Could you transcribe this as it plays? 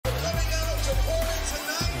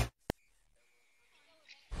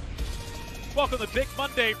Welcome to Big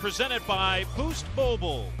Monday, presented by Boost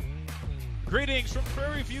Mobile. Greetings from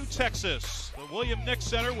Prairie View, Texas, the William Nick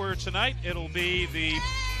Center, where tonight it'll be the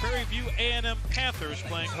Prairie View A&M Panthers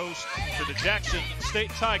playing host to the Jackson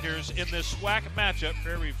State Tigers in this SWAC matchup.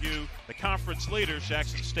 Prairie View, the conference leaders,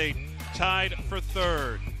 Jackson State tied for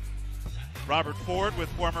third. Robert Ford with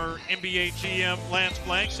former NBA GM Lance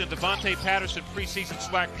Blanks and Devontae Patterson, preseason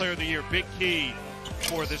SWAC Player of the Year. Big key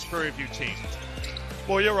for this Prairie View team.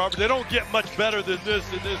 Well, yeah, Robert, they don't get much better than this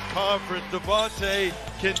in this conference. Devontae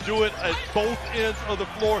can do it at both ends of the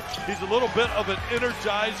floor. He's a little bit of an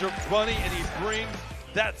energizer bunny, and he brings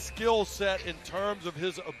that skill set in terms of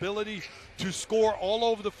his ability to score all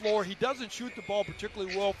over the floor. He doesn't shoot the ball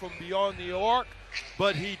particularly well from beyond the arc,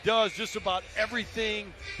 but he does just about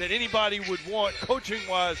everything that anybody would want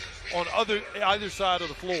coaching-wise on either side of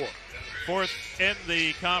the floor. Fourth in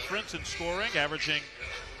the conference in scoring, averaging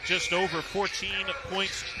just over 14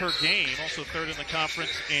 points per game. Also third in the conference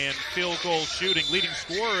in field goal shooting. Leading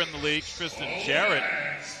scorer in the league, Tristan Jarrett,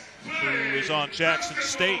 who is on Jackson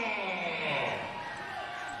State.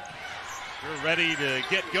 We're ready to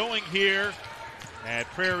get going here at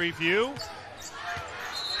Prairie View.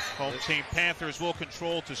 Home team Panthers will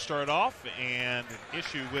control to start off, and an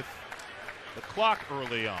issue with the clock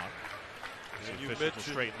early on. You will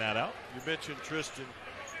straighten that out. You mentioned Tristan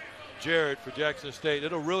Jarrett for Jackson State.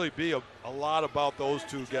 It'll really be a lot about those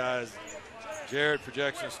two guys. Jarrett for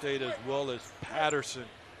Jackson State as well as Patterson.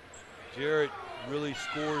 Jarrett really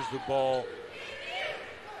scores the ball.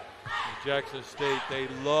 For Jackson State, they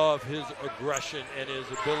love his aggression and his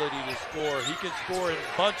ability to score. He can score in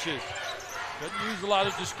bunches. Doesn't use a lot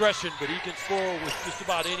of discretion, but he can score with just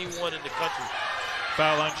about anyone in the country.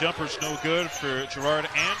 Foul line jumper's no good for Gerard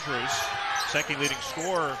Andrews, second leading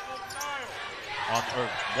scorer, or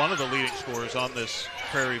one of the leading scorers on this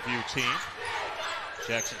Prairie View team.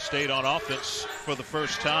 Jackson State on offense for the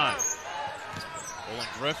first time. Olin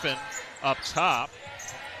Griffin up top.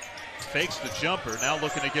 Fakes the jumper, now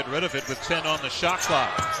looking to get rid of it with 10 on the shot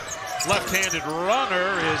clock. Left-handed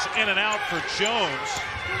runner is in and out for Jones,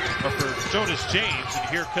 or for Jonas James, and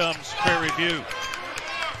here comes Prairie View.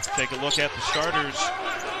 Take a look at the starters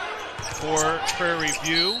for Prairie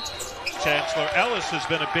View. Chancellor Ellis has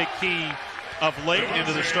been a big key of late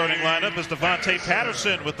into the starting lineup as Devontae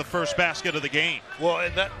Patterson with the first basket of the game. Well,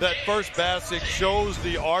 and that first basket shows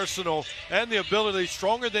the arsenal and the ability,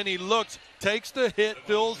 stronger than he looks, takes the hit,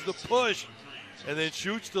 fills the push, and then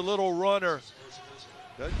shoots the little runner.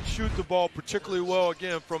 Doesn't shoot the ball particularly well,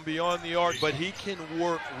 again, from beyond the arc, but he can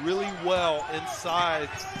work really well inside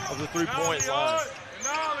of the three-point line.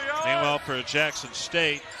 Meanwhile, for Jackson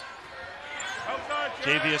State,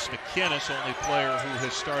 Javius McInnes, only player who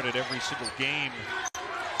has started every single game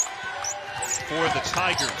for the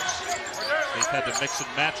Tigers. They've had to mix and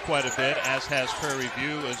match quite a bit, as has Prairie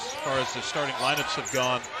View, as far as the starting lineups have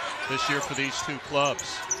gone this year for these two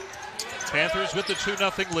clubs. Panthers with the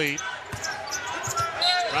 2-0 lead.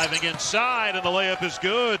 Driving inside, and the layup is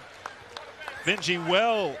good. Benji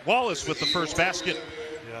Wallace with the first basket.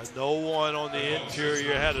 Yeah, no one on the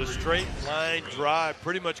interior. Had a straight line drive,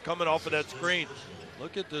 pretty much coming off of that screen.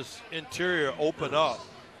 Look at this interior open up.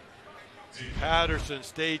 Patterson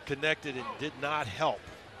stayed connected and did not help.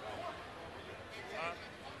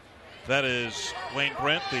 That is Wayne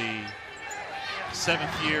Brent, the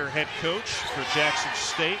 7th-year head coach for Jackson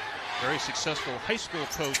State. Very successful high school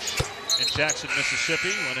coach in Jackson, Mississippi,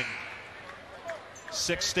 winning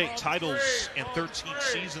 6 state titles in 13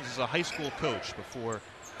 seasons as a high school coach before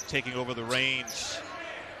taking over the reins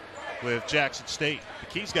with Jackson State. The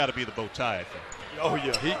key's got to be the bow tie, I think. Oh,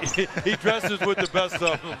 yeah. He dresses with the best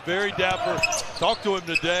of them. Very dapper. Talked to him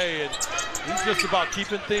today, and he's just about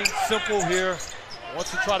keeping things simple here.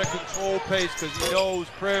 Wants to try to control pace because he knows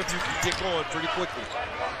Prairie View can get going pretty quickly.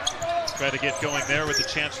 Tried to get going there with the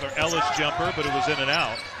Chancellor Ellis jumper, but it was in and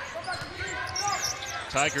out.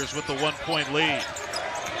 Tigers with the 1-point lead.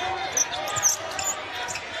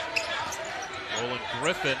 Olin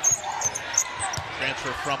Griffin,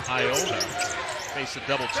 transfer from Iona, faced a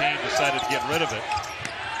double team, decided to get rid of it.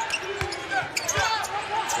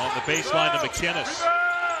 On the baseline to McInnes.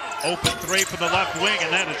 Open three from the left wing,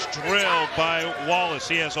 and that is drilled by Wallace.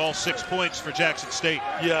 He has all 6 points for Jackson State.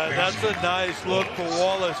 Yeah, that's a nice look for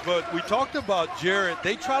Wallace, but we talked about Jarrett.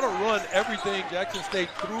 They try to run everything Jackson State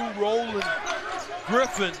through Olin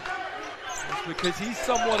Griffin because he's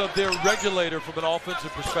somewhat of their regulator from an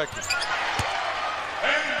offensive perspective.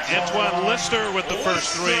 Antoine Lister with the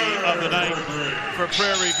first three of the night for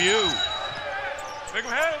Prairie View.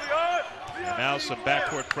 And now some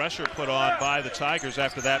backcourt pressure put on by the Tigers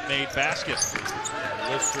after that made basket.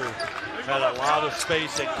 Lister had a lot of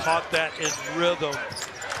space and caught that in rhythm.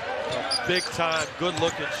 A big time, good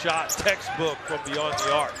looking shot, textbook from beyond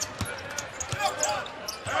the arc.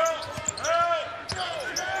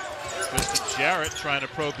 Tristan Jarrett trying to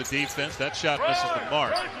probe the defense. That shot misses the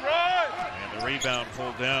mark. And the rebound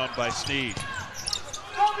pulled down by Sneed.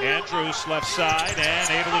 Andrews left side and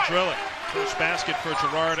able to drill it. First basket for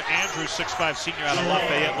Gerard Andrews, 6'5" senior out of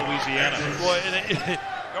Lafayette, Louisiana. Boy,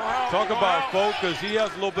 talk about focus. He has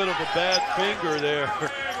a little bit of a bad finger there.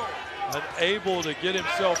 Unable to get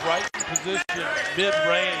himself right in position,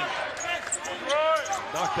 mid-range.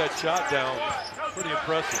 Knock that shot down. Pretty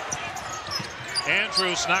impressive.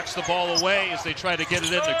 Andrews knocks the ball away as they try to get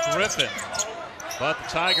it into Griffin. But the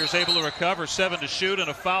Tigers able to recover, 7 to shoot, and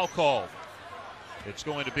a foul call. It's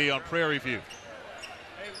going to be on Prairie View.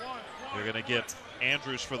 They're going to get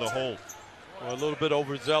Andrews for the hold. Well, a little bit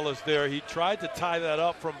overzealous there. He tried to tie that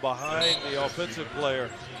up from behind the offensive player.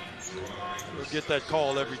 He'll get that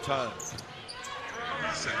call every time.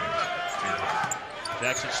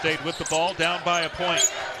 Jackson State with the ball, down by a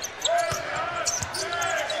point.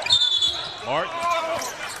 Martin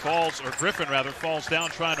falls, or Griffin rather, falls down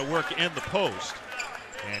trying to work in the post.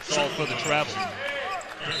 And called for the travel.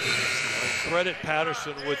 Credit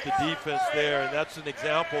Patterson with the defense there, and that's an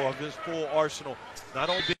example of his full arsenal. Not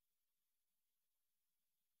only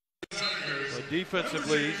but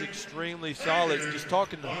defensively, he's extremely solid. Just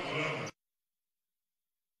talking to him.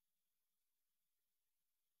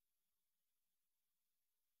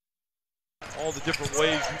 All the different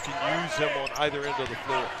ways you can use him on either end of the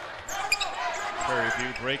floor. Prairie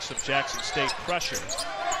View breaks some Jackson State pressure,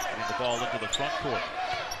 getting the ball into the front court.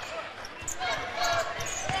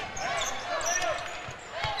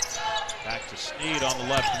 Back to Sneed on the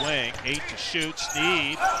left wing, 8 to shoot.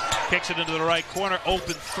 Sneed kicks it into the right corner,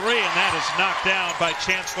 open three, and that is knocked down by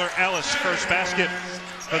Chancellor Ellis. First basket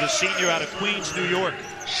for the senior out of Queens, New York.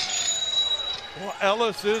 Well,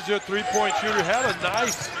 Ellis is your three-point shooter. Had a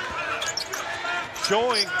nice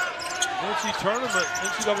showing NCAA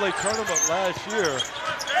tournament last year.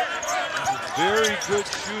 He's a very good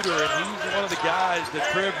shooter, and he's one of the guys that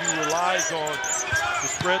Prairie View relies on to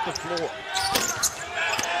spread the floor.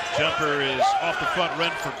 Jumper is off the front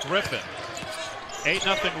rim for Griffin.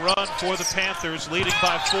 8-0 run for the Panthers, leading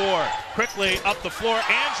by 4. Quickly up the floor,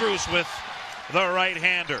 Andrews with the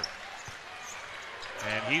right-hander.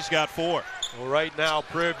 And he's got 4. Well, right now,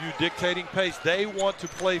 Prairie View dictating pace. They want to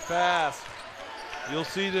play fast. You'll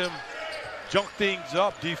see them junk things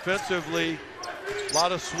up defensively. A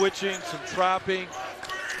lot of switching, some trapping.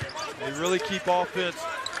 They really keep offense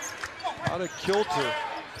out of kilter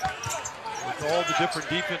with all the different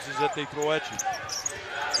defenses that they throw at you.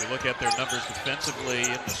 If you look at their numbers defensively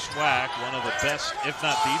in the SWAC, one of the best, if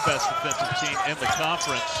not the best defensive team in the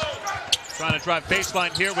conference. Trying to drive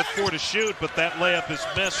baseline here with 4 to shoot, but that layup is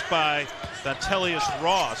missed by Dantelius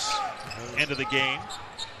Ross. End of the game.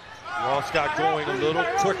 Ross got going a little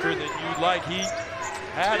quicker than you'd like. He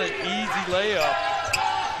had an easy layup,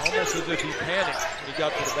 almost as if he panicked when he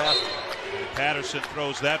got to the basket. Patterson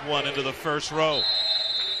throws that one into the first row.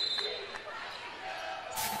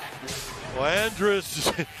 Well,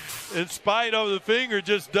 Andrews, in spite of the finger,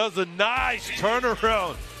 just does a nice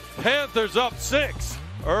turnaround. Panthers up 6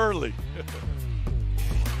 early.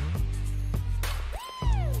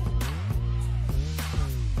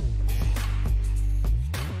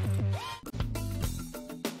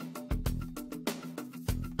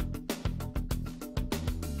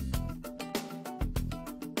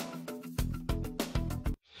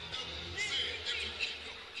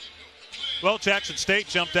 Well, Jackson State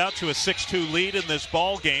jumped out to a 6-2 lead in this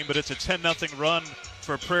ball game, but it's a 10-0 run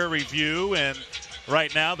for Prairie View. And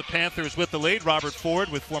right now, the Panthers with the lead. Robert Ford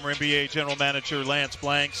with former NBA general manager Lance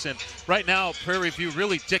Blanks. And right now, Prairie View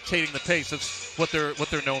really dictating the pace. That's what they're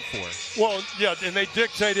known for. Well, yeah, and they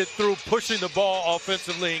dictate it through pushing the ball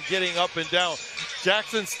offensively and getting up and down.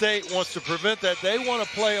 Jackson State wants to prevent that. They want to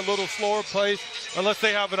play a little slower pace unless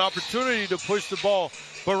they have an opportunity to push the ball.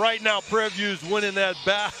 But right now, Prairie View's winning that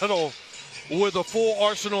battle with a full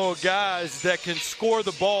arsenal of guys that can score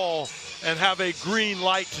the ball and have a green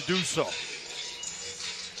light to do so.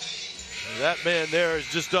 That man there has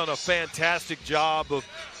just done a fantastic job of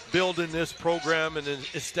building this program and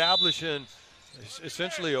establishing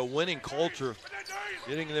essentially a winning culture,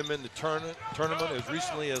 getting them in the tournament as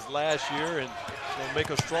recently as last year, and going to make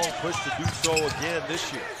a strong push to do so again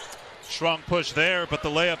this year. Strong push there, but the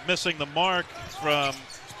layup missing the mark from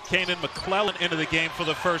Kanan McClellan into the game for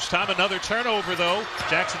the first time. Another turnover, though.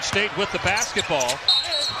 Jackson State with the basketball.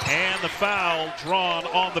 And the foul drawn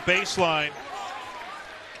on the baseline.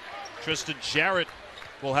 Tristan Jarrett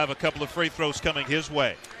will have a couple of free throws coming his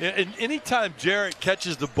way. And anytime Jarrett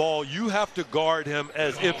catches the ball, you have to guard him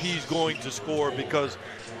as if he's going to score, because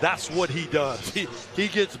that's what he does. He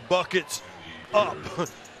gets buckets up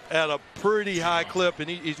at a pretty high clip, and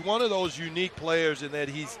he's one of those unique players in that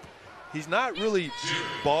he's not really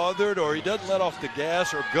bothered, or he doesn't let off the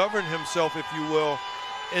gas or govern himself, if you will,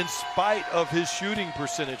 in spite of his shooting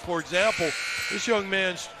percentage. For example, this young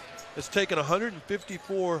man has taken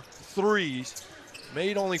 154 threes,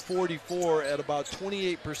 made only 44 at about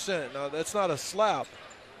 28%. Now, that's not a slap,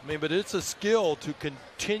 but it's a skill to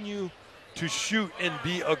continue to shoot and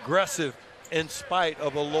be aggressive in spite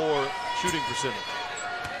of a lower shooting percentage.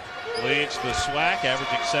 Leads the SWAC,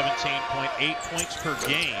 averaging 17.8 points per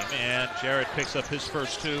game, and Jarrett picks up his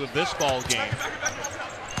first 2 of this ball game.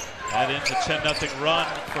 That ends a 10-0 run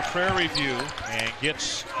for Prairie View and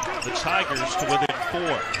gets the Tigers to within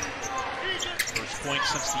 4. First point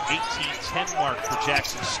since the 18-10 mark for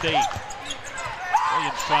Jackson State.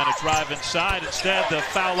 Williams trying to drive inside. Instead, the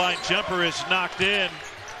foul line jumper is knocked in.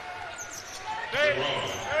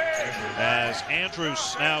 As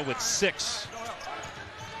Andrews now with 6.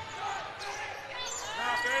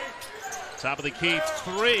 Top of the key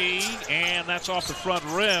 3, and that's off the front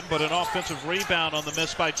rim, but an offensive rebound on the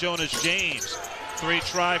miss by Jonas James. 3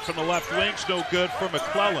 try from the left wings, no good for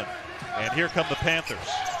McClellan. And here come the Panthers.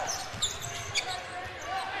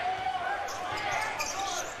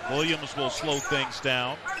 Williams will slow things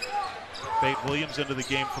down. Fate Williams into the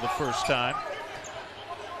game for the first time.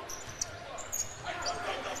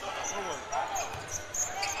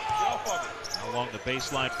 Along the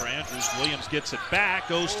baseline for Andrews. Williams gets it back,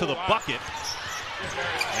 goes to the bucket.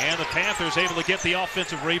 And the Panthers able to get the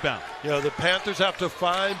offensive rebound. Yeah, the Panthers have to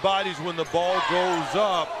find bodies when the ball goes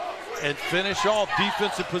up and finish off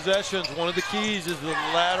defensive possessions. One of the keys is the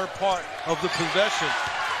latter part of the possession.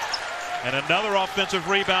 And another offensive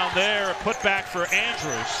rebound there, a putback for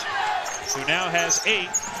Andrews, who now has 8,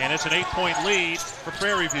 and it's an 8-point lead for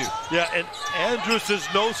Prairie View. Yeah, and Andrews is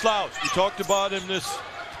no slouch. We talked about him this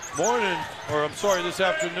morning, or I'm sorry, this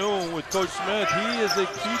afternoon with Coach Smith. He is a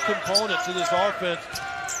key component to this offense.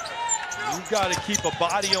 You've got to keep a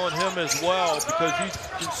body on him as well, because he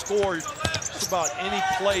can score just about any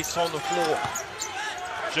place on the floor.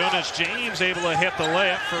 Jonas James able to hit the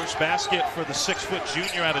layup. First basket for the 6-foot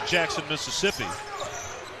junior out of Jackson, Mississippi.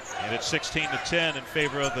 And it's 16-10 in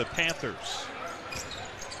favor of the Panthers.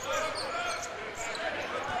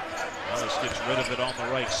 Ellis gets rid of it on the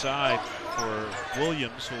right side for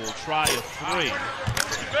Williams, who will try a 3.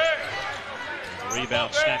 The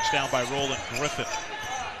rebound snatched down by Roland Griffin.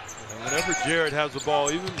 And whenever Jarrett has the ball,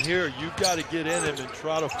 even here, you've got to get in him and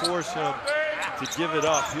try to force him to give it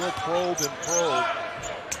up. He'll probe and probe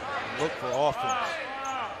and look for offense.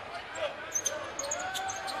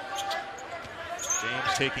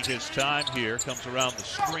 James taking his time here, comes around the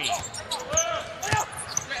screen.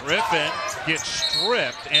 Griffin gets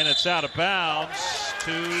stripped, and it's out of bounds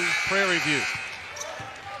to Prairie View.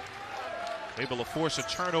 Able to force a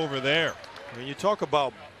turnover there. When you talk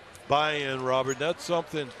about buy-in, Robert, that's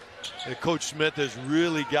something that Coach Smith has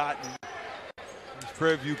really gotten these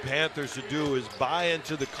Prairie View Panthers to do, is buy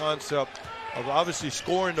into the concept of obviously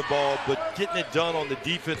scoring the ball, but getting it done on the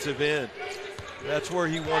defensive end. That's where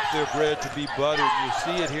he wants their bread to be buttered. You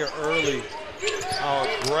see it here early, how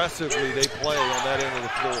aggressively they play on that end of the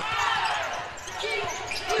floor.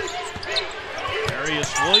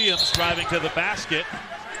 Darius Williams driving to the basket.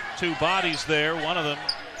 2 bodies there. One of them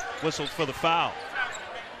whistled for the foul.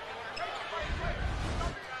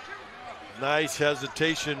 Nice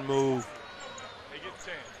hesitation move.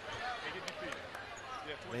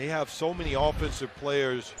 They have so many offensive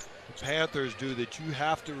players, the Panthers do, that you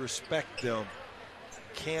have to respect them.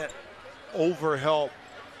 Can't overhelp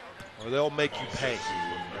or they'll make you pay.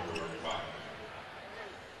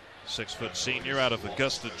 6-foot senior out of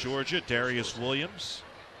Augusta, Georgia, Darius Williams.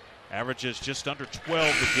 Averages just under 12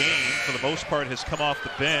 a game. For the most part has come off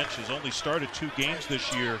the bench. Has only started 2 games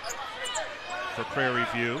this year for Prairie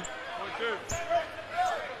View.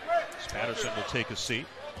 Patterson will take a seat.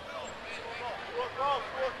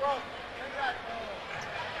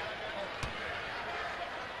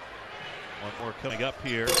 One more coming up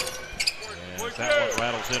here. And that one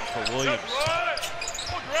rattles in for Williams.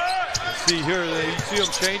 See here, you see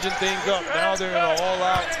them changing things up. Now they're in an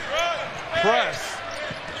all-out press.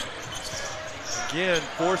 Again,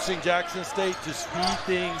 forcing Jackson State to speed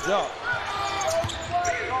things up.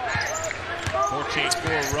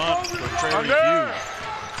 14-4 run for Prairie View.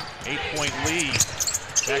 8-point lead.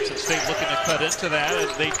 Jackson State looking to cut into that, and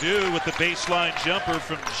they do with the baseline jumper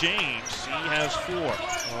from James. He has 4.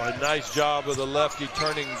 A nice job of the lefty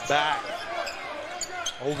turning back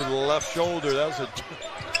over the left shoulder. That was a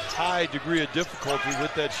high degree of difficulty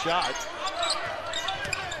with that shot.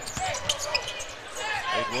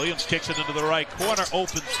 Wade Williams kicks it into the right corner,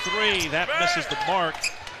 open three. That misses the mark.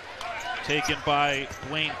 Taken by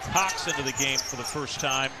Dwayne Cox into the game for the first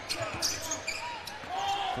time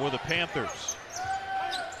for the Panthers.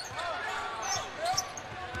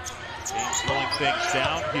 James slowing things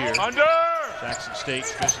down here. Under! Jackson State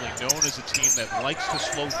traditionally known as a team that likes to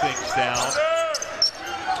slow things down.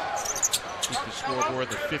 Keep the scoreboard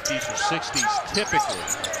in the 50s or 60s typically.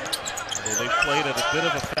 Although they've played at a bit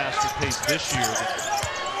of a faster pace this year than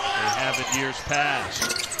they have in years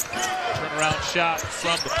past. Turnaround shot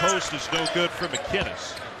from the post is no good for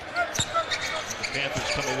McInnes. The Panthers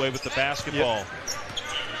come away with the basketball. Yep.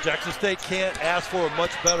 Jackson State can't ask for a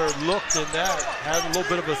much better look than that. Has a little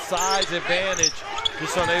bit of a size advantage,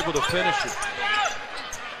 just unable to finish it.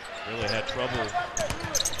 Really had trouble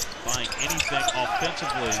finding anything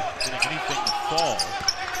offensively, getting anything to fall.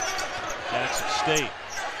 Jackson State.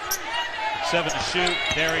 7 to shoot.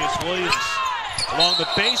 Darius Williams along the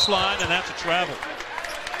baseline, and that's a travel.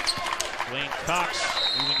 Dwayne Cox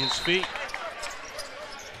moving his feet.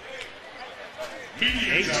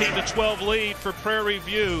 18-12 lead for Prairie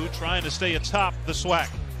View, trying to stay atop the SWAC.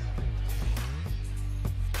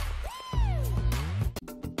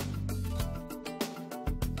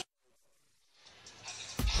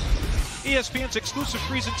 ESPN's exclusive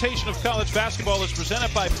presentation of college basketball is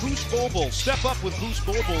presented by Boost Mobile. Step up with Boost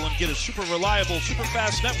Mobile and get a super reliable, super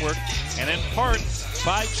fast network. And in part,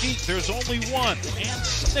 by Jeep, there's only one. And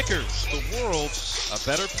Snickers, the world's a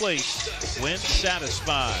better place when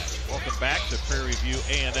satisfied. Welcome back to Prairie View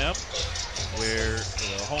A&M, where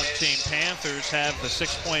the home team Panthers have the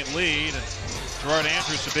 6-point lead. And Gerard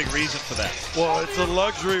Andrews a big reason for that. Well, it's a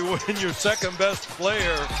luxury when your second best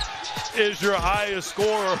player is your highest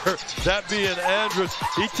scorer, that being Andrews.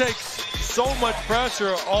 He takes so much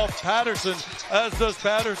pressure off Patterson, as does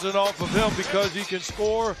Patterson off of him, because he can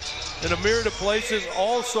score in a myriad of places.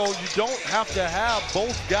 Also, you don't have to have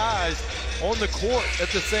both guys on the court at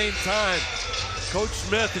the same time. Coach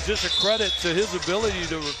Smith is just a credit to his ability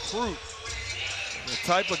to recruit the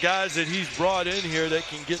type of guys that he's brought in here that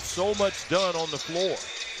can get so much done on the floor.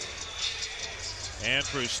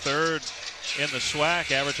 Andrews third in the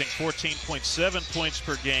SWAC, averaging 14.7 points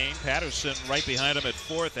per game. Patterson right behind him at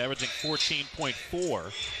fourth, averaging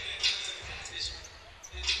 14.4.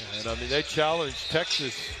 And I mean, they challenged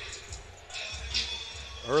Texas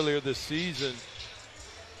earlier this season,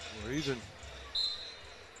 or even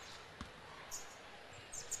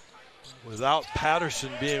without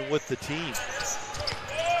Patterson being with the team.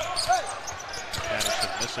 Patterson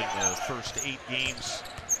missing the first 8 games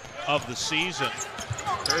of the season.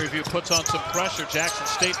 Prairie View puts on some pressure. Jackson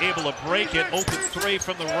State able to break it. Open three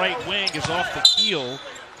from the right wing is off the heel.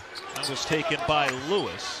 That was taken by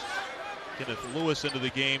Lewis. Kenneth Lewis into the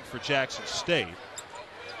game for Jackson State.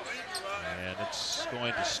 And it's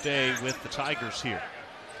going to stay with the Tigers here.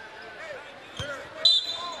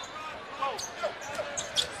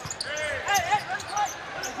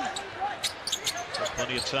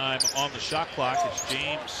 Plenty of time on the shot clock as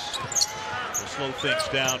James will slow things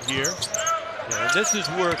down here. Yeah, and this is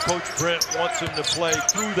where Coach Brent wants him to play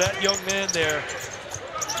through that young man there.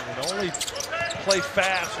 And only play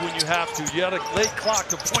fast when you have to. You got a late clock.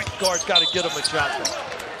 The point guard's got to get him a shot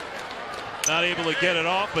though. Not able to get it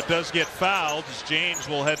off, but does get fouled as James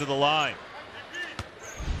will head to the line.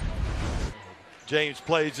 James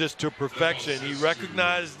plays this to perfection. He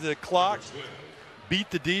recognized the clock, beat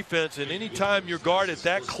the defense, and anytime you're guarded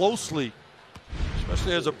that closely,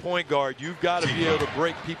 especially as a point guard, you've got to be able to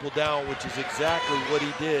break people down, which is exactly what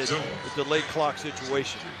he did with the late clock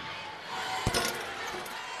situation.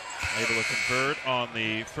 Able to convert on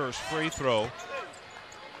the first free throw.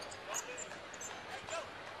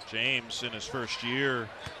 James in his first year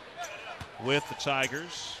with the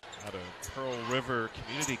Tigers out of Pearl River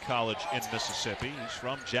Community College in Mississippi. He's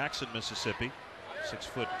from Jackson, Mississippi.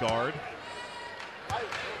 6-foot guard.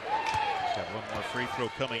 He's got one more free throw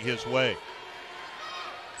coming his way.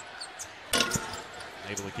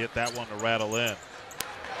 Able to get that one to rattle in.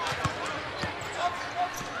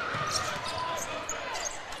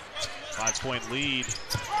 Five-point lead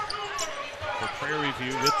for Prairie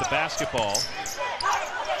View with the basketball.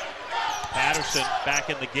 Patterson back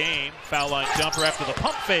in the game. Foul line jumper after the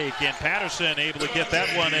pump fake, and Patterson able to get that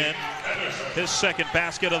one in. His second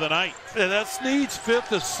basket of the night. And that's Snead's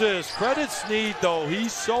 5th assist. Credit Snead, though.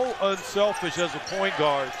 He's so unselfish as a point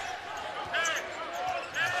guard.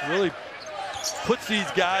 Really puts these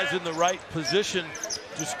guys in the right position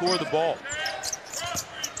to score the ball.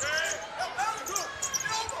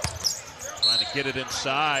 Trying to get it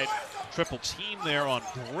inside. Triple team there on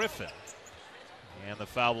Griffin. And the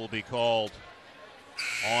foul will be called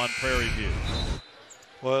on Prairie View.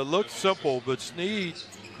 Well, it looks simple, but Snead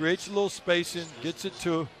creates a little spacing, gets it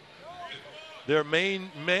to their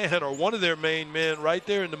main man or one of their main men right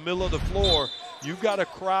there in the middle of the floor. You've got to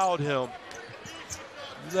crowd him.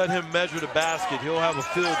 You let him measure the basket, he'll have a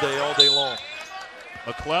field day all day long.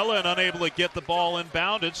 McClellan unable to get the ball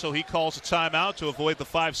inbounded, so he calls a timeout to avoid the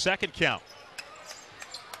 5-second count.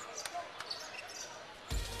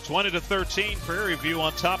 20-13, Prairie View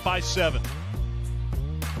on top by 7.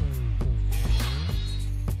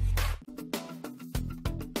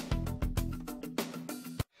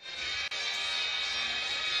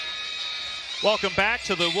 Welcome back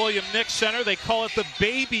to the William Nix Center. They call it the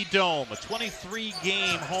Baby Dome, a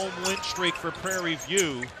 23-game home win streak for Prairie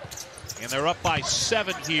View. And they're up by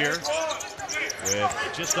 7 here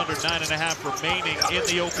with just under 9.5 remaining in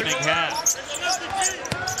the opening half.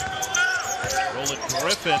 Roland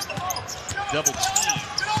Griffin, double team,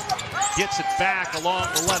 gets it back along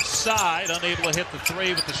the left side, unable to hit the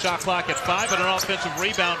 3 with the shot clock at 5, but an offensive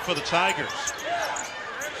rebound for the Tigers.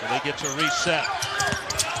 So they get to reset.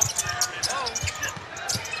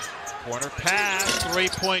 Corner pass,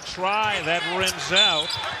 3-point try, that rims out.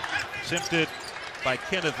 Attempted by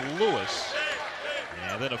Kenneth Lewis.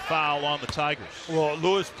 And then a foul on the Tigers. Well,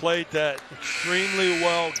 Lewis played that extremely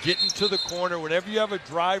well, getting to the corner. Whenever you have a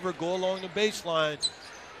driver go along the baseline,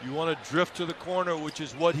 you want to drift to the corner, which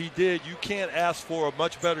is what he did. You can't ask for a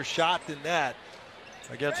much better shot than that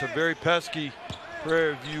against a very pesky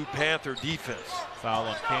Prairie View Panther defense. Foul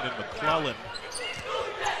on Kanan McClellan,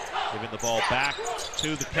 giving the ball back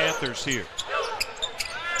to the Panthers here.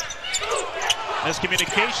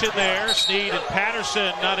 Miscommunication there. Snead and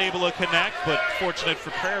Patterson not able to connect, but fortunate for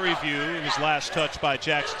Prairie View, it was last touched by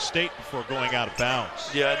Jackson State before going out of bounds.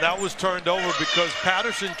 Yeah, and that was turned over because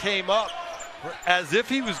Patterson came up as if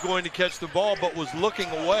he was going to catch the ball, but was looking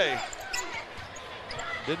away.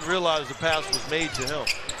 Didn't realize the pass was made to him.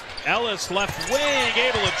 Ellis left wing,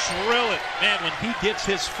 able to drill it. Man, when he gets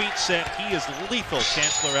his feet set, he is lethal,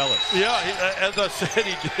 Chancellor Ellis. Yeah, as I said,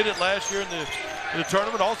 he did it last year in the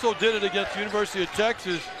tournament. Also did it against the University of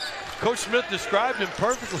Texas. Coach Smith described him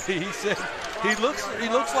perfectly. He said he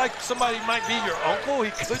looks like somebody might be your uncle.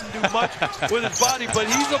 He couldn't do much with his body, but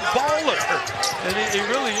he's a baller, and he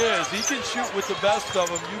really is. He can shoot with the best of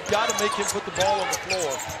them. You've got to make him put the ball on the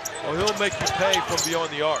floor, or he'll make you pay from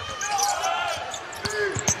beyond the arc.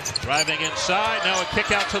 Driving inside, now a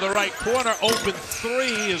kick out to the right corner. Open 3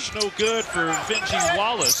 is no good for Vinci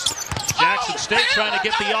Wallace. Jackson State trying to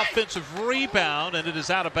get the offensive rebound, and it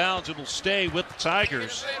is out of bounds. It will stay with the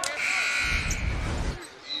Tigers.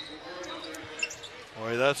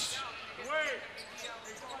 Boy, that's...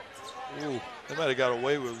 Ooh, they might have got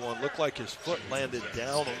away with one. Looked like his foot landed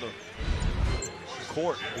down on the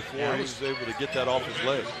court before he was able to get that off his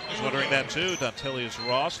leg. I was wondering that too. Dontelius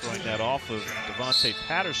Ross throwing that off of Devontae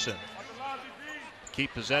Patterson.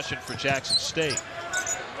 Keep possession for Jackson State.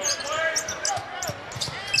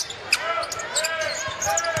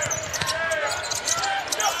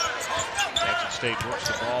 Jackson State works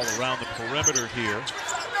the ball around the perimeter here.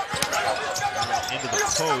 Into the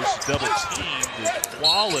post, double teamed.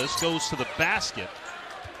 Wallace goes to the basket.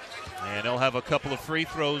 And they'll have a couple of free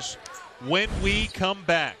throws when we come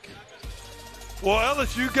back. Well,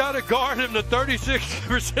 Ellis, you got to guard him, the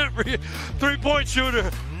 36% three-point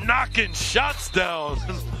shooter, knocking shots down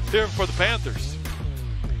here for the Panthers.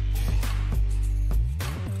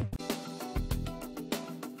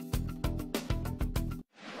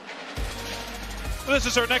 This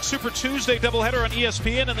is our next Super Tuesday doubleheader on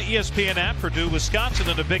ESPN and the ESPN app. Purdue, Wisconsin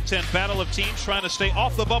in a Big Ten battle of teams trying to stay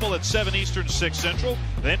off the bubble at 7 Eastern, 6 Central.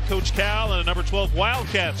 Then Coach Cal and the number 12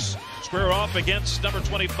 Wildcats square off against number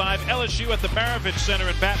 25 LSU at the Maravich Center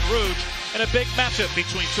in Baton Rouge, and a big matchup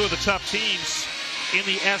between two of the top teams in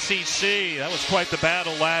the SEC. That was quite the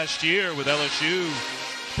battle last year with LSU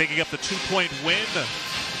picking up the 2-point win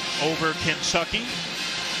over Kentucky,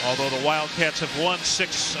 although the Wildcats have won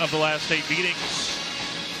 6 of the last 8 meetings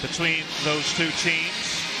between those two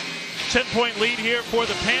teams. 10-point lead here for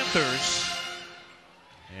the Panthers,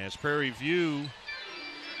 as Prairie View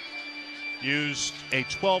used a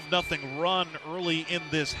 12-0 run early in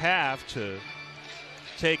this half to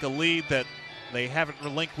take a lead that they haven't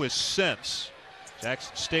relinquished since.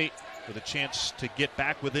 Jackson State with a chance to get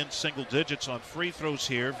back within single digits on free throws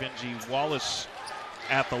here. Vinci Wallace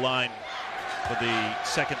at the line for the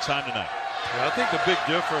second time tonight. Yeah, I think the big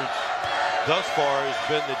difference thus far has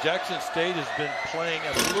been that Jackson State has been playing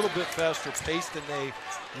at a little bit faster pace than they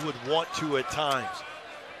would want to at times.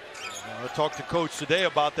 I talked to Coach today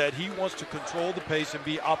about that. He wants to control the pace and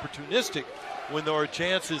be opportunistic when there are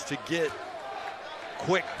chances to get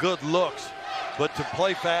quick, good looks. But to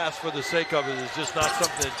play fast for the sake of it is just not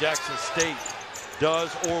something that Jackson State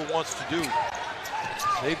does or wants to do.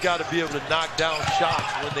 They've got to be able to knock down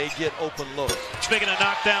shots when they get open looks. Speaking of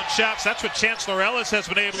knockdown shots, that's what Chancellor Ellis has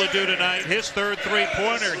been able to do tonight. His third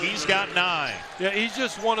three-pointer, he's got 9. Yeah, he's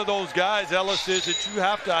just one of those guys, Ellis is, that you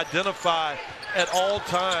have to identify at all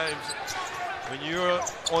times when you're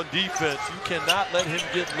on defense. You cannot let him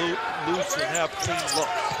get loose and have clean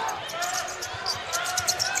looks.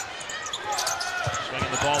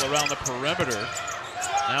 Swinging the ball around the perimeter.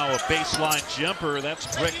 Now a baseline jumper.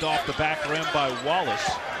 That's bricked off the back rim by Wallace.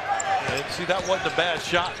 And see, that wasn't a bad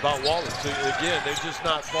shot by Wallace. Again, they're just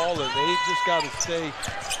not falling. They just got to stay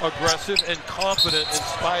aggressive and confident in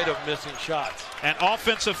spite of missing shots. An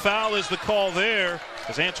offensive foul is the call there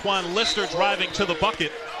as Antoine Lister driving to the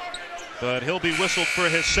bucket, but he'll be whistled for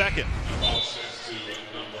his second.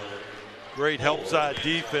 Great help side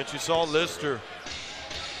defense. You saw Lister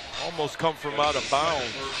almost come from out of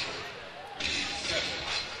bounds.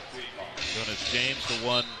 Jonas James, the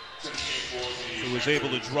one who was able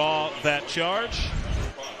to draw that charge.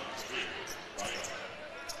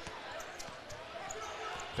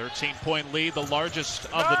 13-point lead, the largest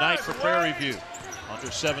of the night for Prairie View. Under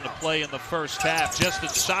 7 to play in the first half, just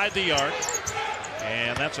inside the arc.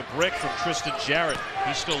 And that's a brick from Tristan Jarrett.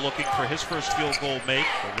 He's still looking for his first field goal make,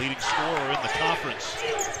 the leading scorer in the conference.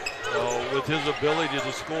 Well, with his ability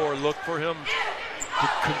to score, look for him to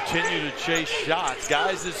continue to chase shots.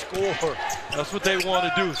 Guys that score, that's what they want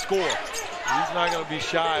to do, score. He's not going to be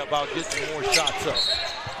shy about getting more shots up.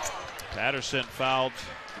 Patterson fouled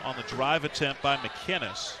on the drive attempt by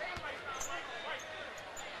McInnes.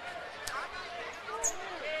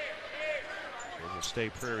 It will stay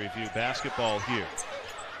Prairie View basketball here.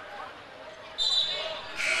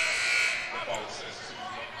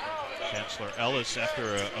 Chancellor Ellis,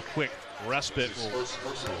 after a quick respite, will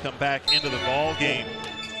come back into the ball game.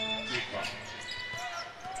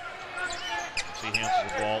 He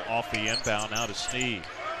hands the ball off the inbound now to Sneed.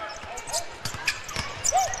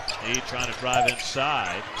 Sneed trying to drive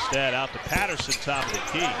inside. Instead, out to Patterson, top of the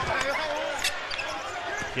key.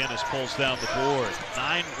 McInnes pulls down the board.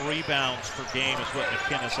 9 rebounds per game is what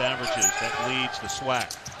McInnes averages. That leads the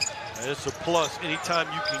SWAC. It's a plus. Anytime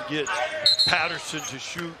you can get Patterson to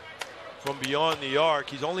shoot from beyond the arc.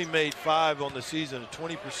 He's only made 5 on the season, a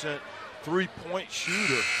 20% three-point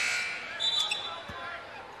shooter.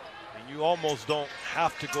 And you almost don't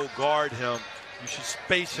have to go guard him. You should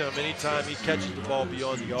space him anytime he catches the ball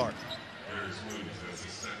beyond the arc.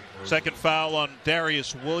 Second foul on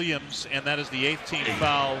Darius Williams, and that is the 18th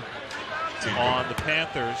foul on the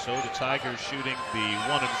Panthers. So the Tigers shooting the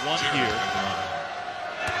 1-and-1 here.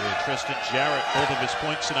 With Tristan Jarrett, both of his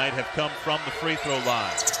points tonight have come from the free throw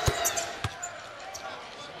line.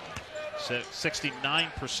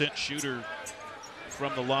 69% shooter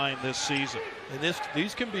from the line this season. And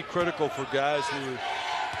these can be critical for guys who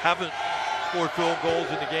haven't scored field goals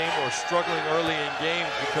in the game or are struggling early in games,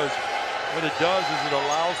 because what it does is it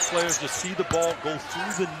allows players to see the ball go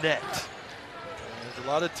through the net. And a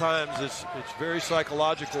lot of times it's very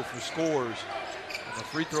psychological for scorers. And the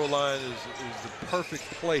free throw line is the perfect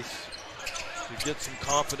place to get some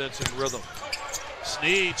confidence and rhythm.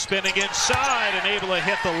 Sneed spinning inside and able to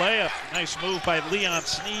hit the layup. Nice move by Leon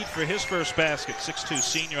Sneed for his first basket. 6'2"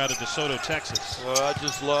 senior out of DeSoto, Texas. Well, I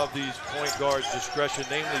just love these point guards' discretion,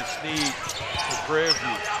 namely Sneed and Prairie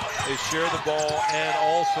View. They share the ball and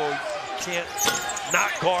also can't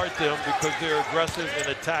not guard them because they're aggressive and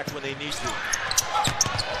attack when they need to.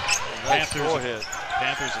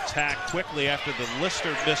 Panthers attack quickly after the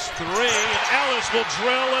Lister missed 3, and Ellis will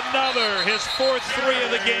drill another, his 4th 3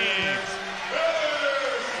 of the game.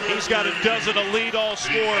 He's got a dozen of lead all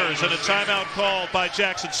scorers and a timeout called by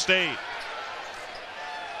Jackson State.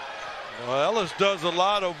 Well, Ellis does a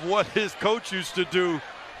lot of what his coach used to do,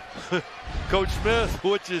 Coach Smith,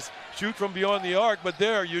 which is shoot from beyond the arc. But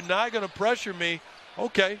there, you're not going to pressure me.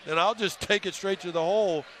 Okay, then I'll just take it straight to the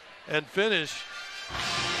hole and finish.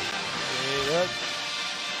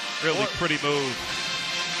 Really pretty move.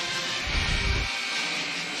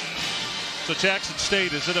 So Jackson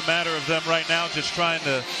State, is it a matter of them right now just trying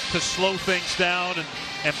to slow things down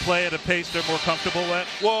and play at a pace they're more comfortable at?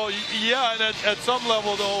 Well, yeah, and at some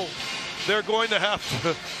level, though, they're going to have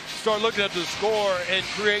to start looking at the score and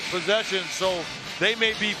create possession. So they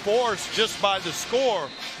may be forced just by the score,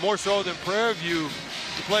 more so than Prairie View,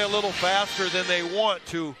 to play a little faster than they want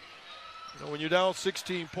to. You know, when you're down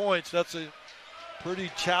 16 points, that's a pretty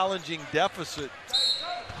challenging deficit,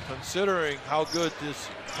 considering how good this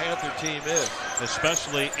Panther team is.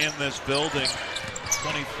 Especially in this building.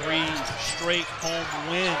 23 straight home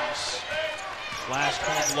wins. Last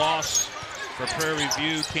home loss for Prairie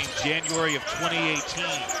View came January of 2018.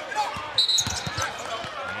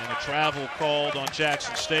 And a travel called on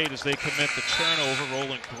Jackson State as they commit the turnover,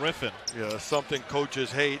 Roland Griffin. Yeah, something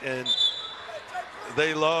coaches hate, and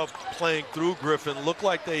they love playing through Griffin. Looked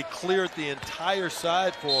like they cleared the entire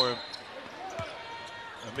side for him.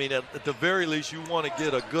 I mean, at the very least, you want to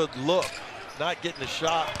get a good look. Not getting a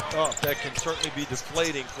shot up, that can certainly be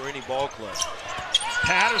deflating for any ball club.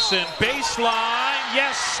 Patterson, baseline,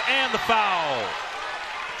 yes, and the foul.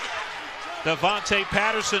 Devontae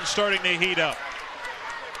Patterson starting to heat up.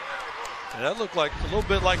 And that looked like a little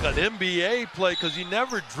bit like an NBA play because he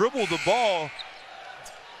never dribbled the ball.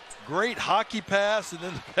 Great hockey pass, and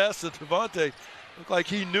then the pass to Devontae. Looked like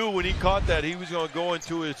he knew when he caught that he was going to go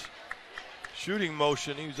into his shooting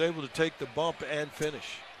motion. He was able to take the bump and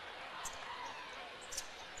finish.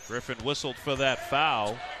 Griffin whistled for that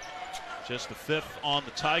foul. Just the 5th on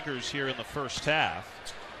the Tigers here in the first half.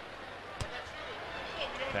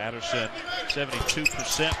 Patterson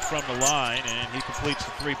 72% from the line, and he completes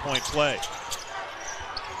the three-point play.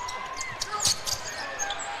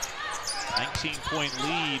 19-point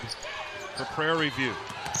lead for Prairie View.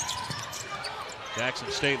 Jackson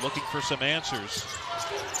State looking for some answers.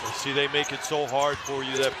 See, they make it so hard for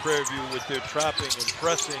you, that Prairie View, with their trapping and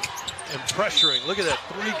pressing and pressuring. Look at that,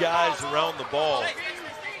 3 guys around the ball.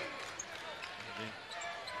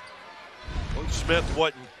 Coach Smith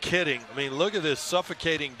wasn't kidding. I mean, look at this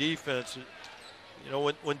suffocating defense. You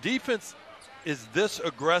know, when defense is this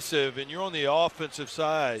aggressive and you're on the offensive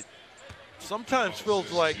side, sometimes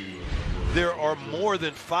feels like there are more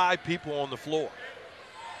than 5 people on the floor.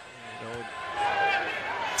 You know,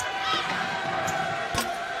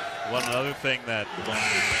 one other thing that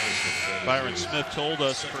Byron Smith told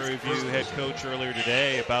us, Prairie View head coach, earlier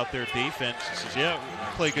today about their defense. He says, yeah,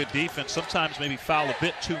 we play good defense. Sometimes maybe foul a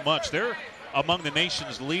bit too much. They're among the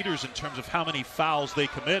nation's leaders in terms of how many fouls they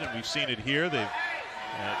commit, and we've seen it here. They're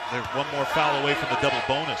one more foul away from the double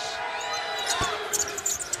bonus.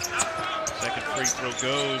 Second free throw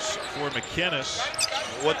goes for McInnes.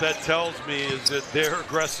 What that tells me is that they're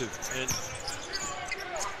aggressive, and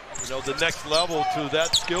you know, the next level to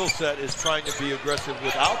that skill set is trying to be aggressive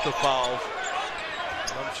without the fouls.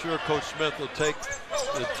 And I'm sure Coach Smith will take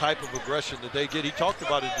the type of aggression that they get. He talked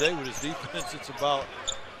about it today with his defense. It's about,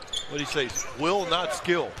 what do you say, will, not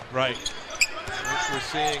skill. Right. We're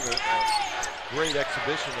seeing a great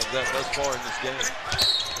exhibition of that thus far in this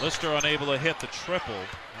game. Lister unable to hit the triple,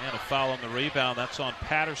 and a foul on the rebound. That's on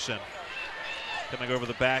Patterson. Coming over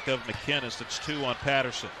the back of McInnes. That's 2 on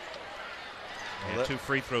Patterson. And 2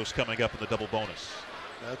 free throws coming up in the double bonus.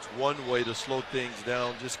 That's one way to slow things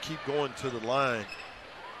down. Just keep going to the line.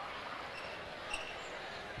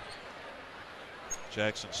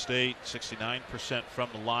 Jackson State 69% from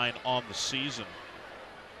the line on the season.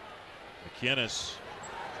 McInnes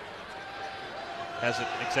hasn't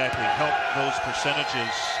exactly helped those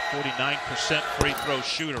percentages. 49% free throw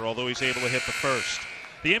shooter, although he's able to hit the first.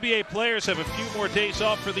 The NBA players have a few more days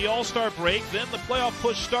off for the All-Star break. Then the playoff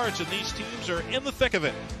push starts, and these teams are in the thick of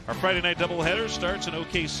it. Our Friday night doubleheader starts in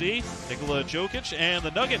OKC. Nikola Jokic and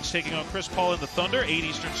the Nuggets taking on Chris Paul and the Thunder, 8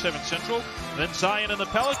 Eastern, 7 Central. Then Zion and the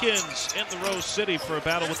Pelicans in the Rose City for a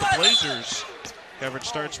battle with the Blazers. Coverage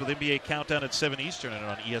starts with NBA Countdown at 7 Eastern and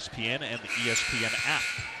on ESPN and the ESPN app.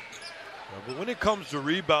 But when it comes to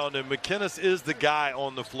rebounding, McInnes is the guy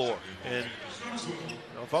on the floor. And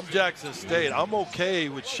you know, if I'm Jackson State, I'm okay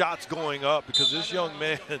with shots going up because this young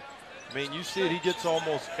man, I mean, you see it, he gets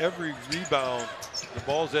almost every rebound. The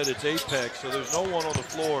ball's at its apex, so there's no one on the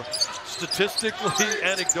floor, statistically,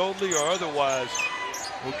 anecdotally, or otherwise,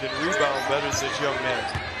 who can rebound better than this young man.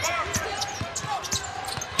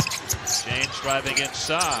 James driving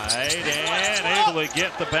inside and able to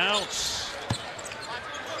get the bounce.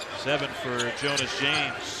 7 for Jonas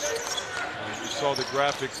James. You saw the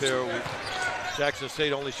graphic there with Jackson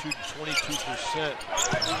State only shooting 22%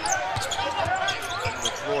 on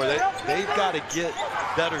the floor. They've got to get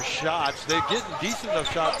better shots. They're getting decent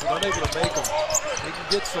enough shots, but unable to make them. They can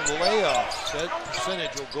get some layups. That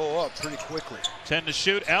percentage will go up pretty quickly. 10 to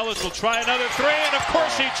shoot. Ellis will try another 3, and of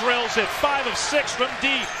course he drills it. 5 of 6 from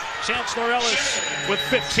deep. Chancellor Ellis with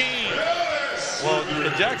 15. Well,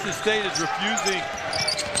 Jackson State is refusing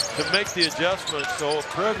to make the adjustment, so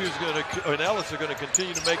Prairie View and Ellis are going to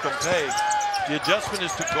continue to make them pay. The adjustment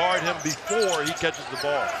is to guard him before he catches the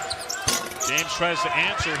ball. James tries to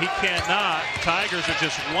answer. He cannot. Tigers are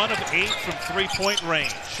just 1 of 8 from three-point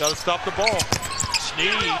range. Got to stop the ball.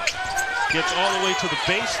 Sneed gets all the way to the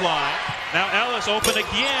baseline. Now Ellis open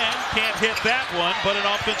again, can't hit that one, but an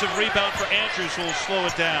offensive rebound for Andrews will slow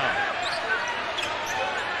it down.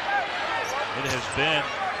 It has been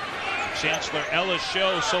Chancellor Ellis'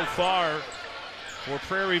 show so far for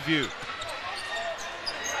Prairie View.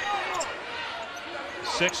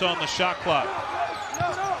 6 on the shot clock.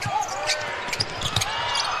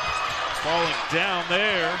 Falling down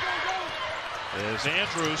there is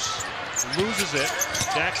Andrews. Loses it.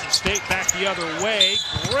 Jackson State back the other way.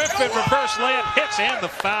 Griffin reverse layup hits and the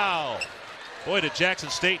foul. Boy, did Jackson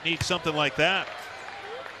State need something like that.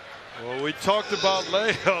 Well, we talked about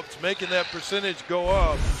layups, making that percentage go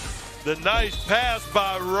up. The nice pass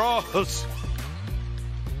by Ross.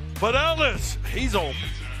 But Ellis, he's on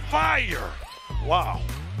fire. Wow.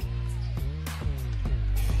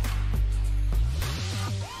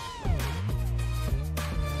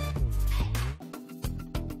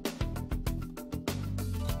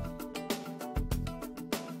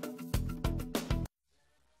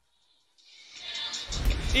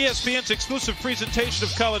 ESPN's exclusive presentation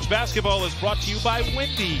of college basketball is brought to you by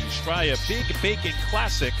Wendy's. Try a Big Bacon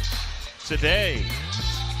Classic today.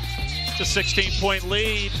 It's a 16-point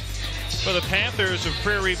lead for the Panthers of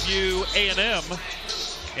Prairie View A&M.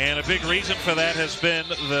 And a big reason for that has been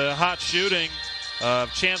the hot shooting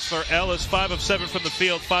of Chancellor Ellis. 5 of 7 from the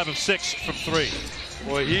field, 5 of 6 from 3.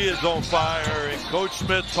 Boy, he is on fire, and Coach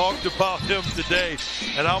Smith talked about him today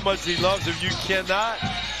and how much he loves him. You cannot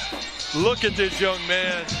look at this young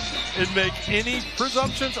man and make any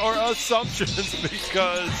presumptions or assumptions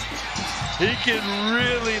because he can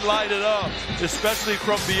really light it up, especially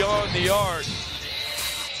from beyond the arc.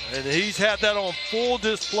 And he's had that on full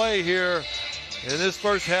display here in this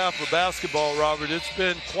first half of basketball, Robert. It's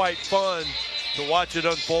been quite fun to watch it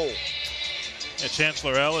unfold. And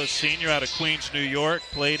Chancellor Ellis, senior out of Queens, New York,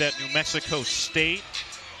 played at New Mexico State.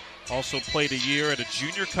 Also played a year at a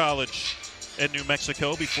junior college at New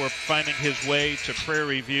Mexico before finding his way to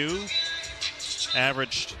Prairie View.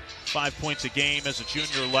 Averaged 5 points a game as a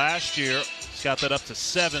junior last year. He's got that up to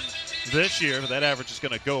 7 this year. That average is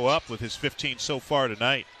going to go up with his 15 so far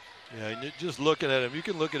tonight. Yeah, and just looking at him, you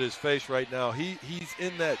can look at his face right now. He's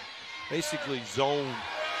in that basically zone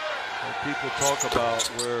that people talk about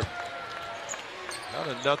where kind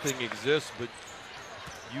of nothing exists but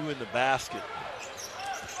you in the basket.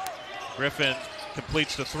 Griffin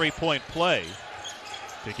completes the three-point play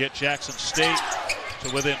to get Jackson State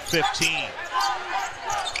to within 15.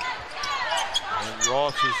 And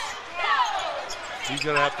Ross he's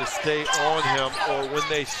going to have to stay on him, or when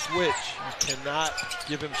they switch, you cannot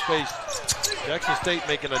give him space. Jackson State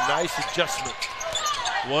making a nice adjustment.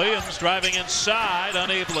 Williams driving inside,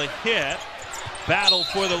 unable to hit. Battle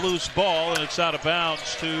for the loose ball, and it's out of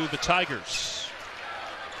bounds to the Tigers.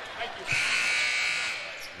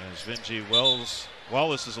 As Vinci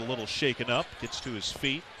Wallace is a little shaken up, gets to his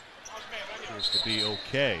feet. Appears to be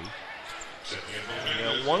okay.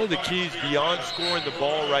 Yeah, one of the keys beyond scoring the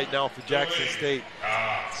ball right now for Jackson State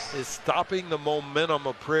is stopping the momentum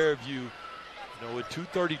of Prairie View. You know, with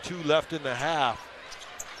 2:32 left in the half,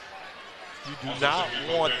 you do not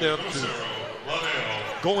want them to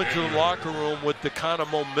go into the locker room with the kind of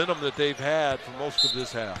momentum that they've had for most of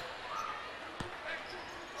this half.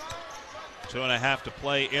 2.5 to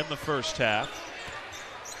play in the first half.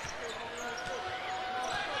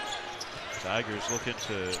 Tigers looking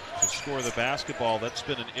to score the basketball. That's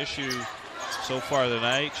been an issue so far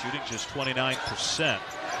tonight. Shooting just 29%.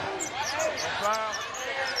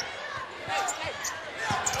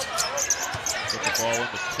 Put the ball in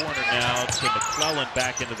the corner now to McClellan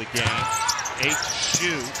back into the game. 8 to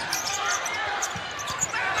shoot.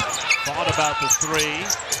 Thought about the three.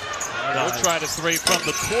 We'll try the three from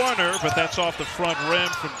the corner, but that's off the front rim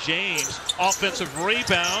from James. Offensive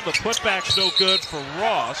rebound. The putback's no good for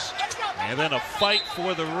Ross. And then a fight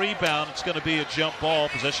for the rebound. It's going to be a jump ball.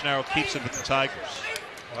 Possession arrow keeps it with the Tigers.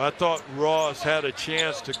 I thought Ross had a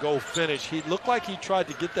chance to go finish. He looked like he tried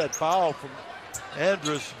to get that foul from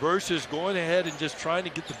Andrus versus going ahead and just trying to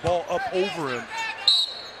get the ball up over him.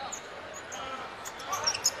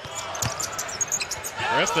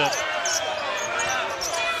 Griffin.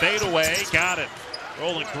 Fade away, got it.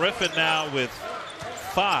 Roland Griffin now with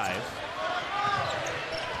 5.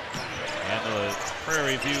 And the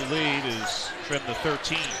Prairie View lead is trimmed to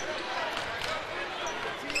 13.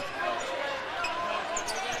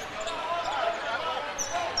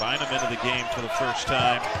 Bynum into the game for the first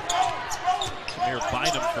time. Samir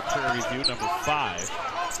Bynum for Prairie View, number 5.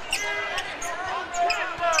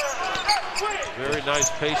 Very nice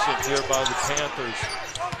patience here by the Panthers.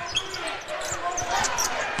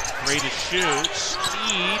 3 to shoot.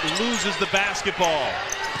 Steed loses the basketball.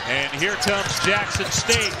 And here comes Jackson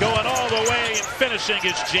State going all the way, and finishing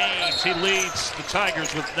is James. He leads the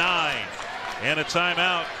Tigers with 9. And a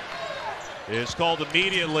timeout is called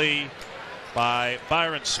immediately by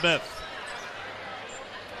Byron Smith.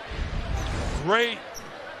 Great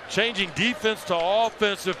changing defense to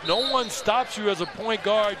offense. If no one stops you as a point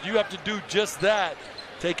guard, you have to do just that.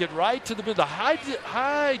 Take it right to the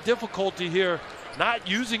high difficulty here, not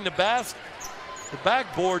using the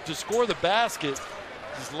backboard to score the basket.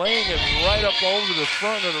 Just laying it right up over the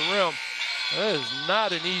front of the rim. That is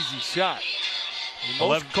not an easy shot.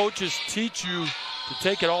 Most coaches teach you to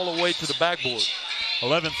take it all the way to the backboard.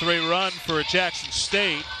 11-3 run for Jackson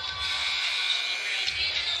State.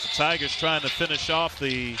 The Tigers trying to finish off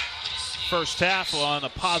the first half on a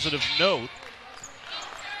positive note.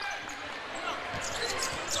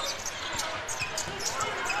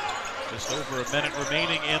 Just over a minute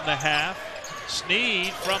remaining in the half.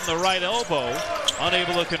 Sneed from the right elbow,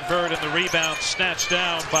 unable to convert, and the rebound snatched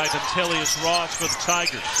down by Dantelius Ross for the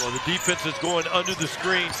Tigers. Well, the defense is going under the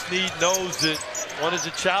screen. Sneed knows it, wanted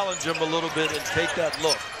to challenge him a little bit and take that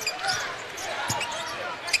look.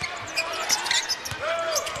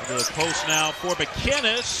 Into the post now for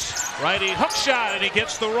McKinnis. Righty hook shot, and he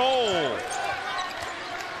gets the roll.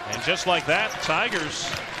 And just like that, the Tigers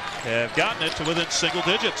have gotten it to within single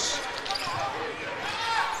digits.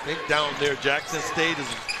 I think down there, Jackson State is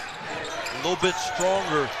a little bit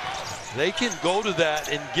stronger. They can go to that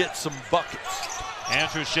and get some buckets.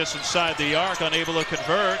 Andrews just inside the arc, unable to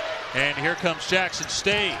convert. And here comes Jackson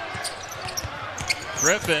State.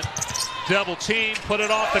 Griffin, double team, put it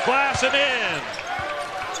off the glass and in.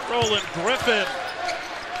 Roland Griffin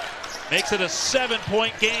makes it a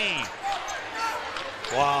 7-point game.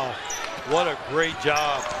 Wow, what a great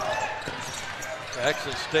job.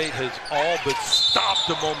 Jackson State has all but stopped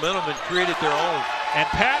the momentum and created their own. And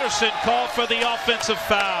Patterson called for the offensive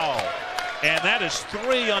foul. And that is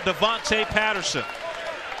 3 on Devontae Patterson.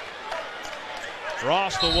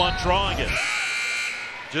 Ross the one drawing it.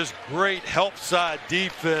 Just great help side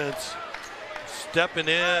defense. Stepping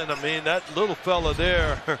in. I mean, that little fella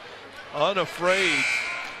there, unafraid.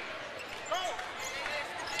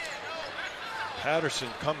 Patterson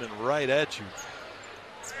coming right at you.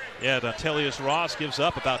 Yeah, Dantelius Ross gives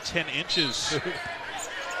up about 10 inches.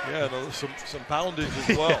 Yeah, some poundage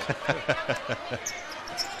as well.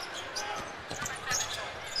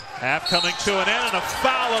 Half coming to an end, and a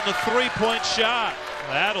foul on the three-point shot.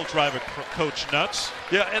 That'll drive a coach nuts.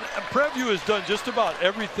 Yeah, and Prairie View has done just about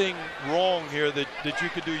everything wrong here that you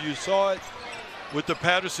could do. You saw it with the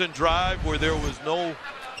Patterson drive where there was no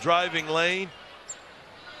driving lane.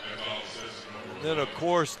 And then, of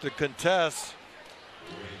course, the contest.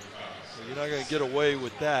 You're not going to get away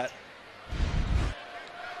with that.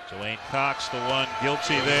 Dwayne Cox, the one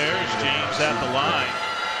guilty there, as James at the line.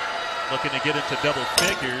 Looking to get into double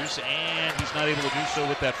figures, and he's not able to do so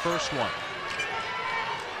with that first one.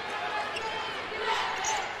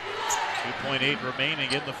 2.8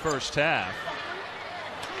 remaining in the first half.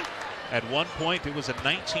 At one point, it was a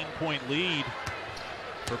 19-point lead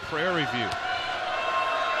for Prairie View.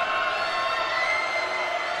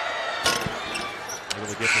 Able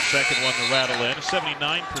to get the second one to rattle in. A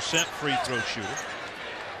 79% free throw shooter.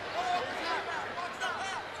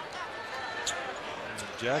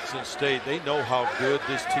 Jackson State, they know how good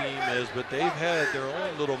this team is, but they've had their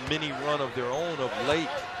own little mini run of their own of late.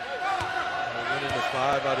 Winning the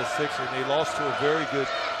 5 out of 6, and they lost to a very good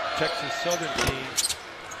Texas Southern team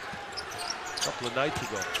a couple of nights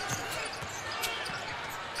ago.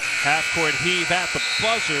 Half-court heave at the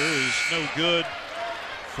buzzer is no good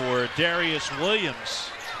for Darius Williams,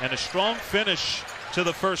 and a strong finish to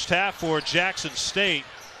the first half for Jackson State,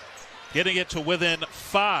 getting it to within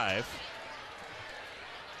 5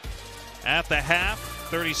 at the half.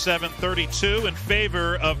 37-32 in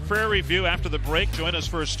favor of Prairie View. After the break, join us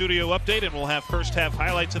for a studio update, and we'll have first half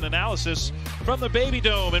highlights and analysis from the Baby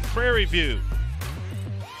Dome in Prairie View.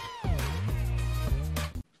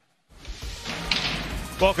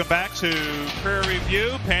 Welcome back to Prairie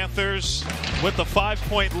View. Panthers with the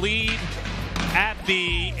 5-point lead at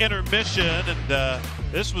the intermission. And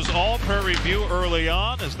this was all Prairie View early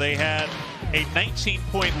on, as they had a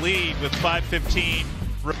 19-point lead with 5:15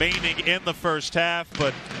 remaining in the first half.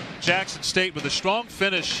 But Jackson State, with a strong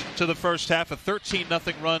finish to the first half, a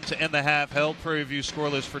 13-0 run to end the half, held Prairie View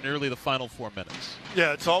scoreless for nearly the final 4 minutes.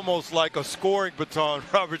 Yeah, it's almost like a scoring baton,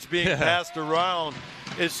 Roberts, being passed around.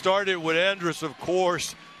 It started with Andrus, of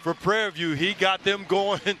course, for Prairie View. He got them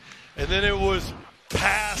going, and then it was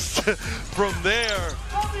passed from there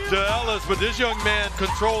to Ellis. But this young man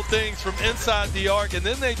controlled things from inside the arc, and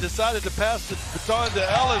then they decided to pass the baton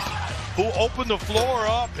to Ellis. who opened the floor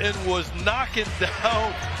up and was knocking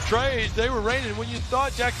down trays. They were raining. When you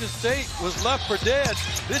thought Jackson State was left for dead,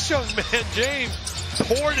 this young man, James,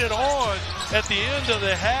 poured it on at the end of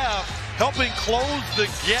the half, helping close the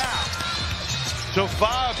gap to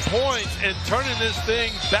 5 points and turning this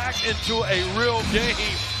thing back into a real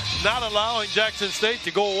game, not allowing Jackson State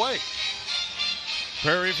to go away.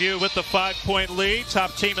 Prairie View with the 5-point lead.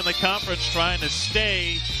 Top team in the conference trying to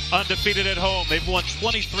stay undefeated at home. They've won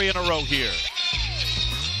 23 in a row here.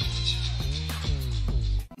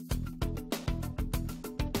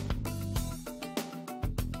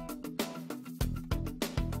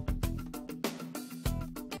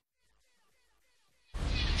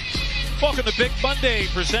 Welcome to Big Monday,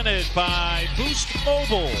 presented by Boost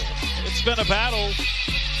Mobile. It's been a battle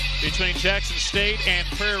between Jackson State and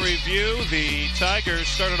Prairie View. The Tigers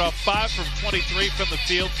started off 5 from 23 from the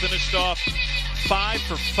field, finished off 5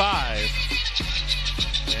 for 5.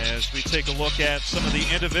 As we take a look at some of the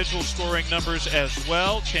individual scoring numbers as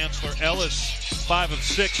well. Chancellor Ellis, 5 of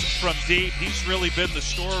 6 from deep. He's really been the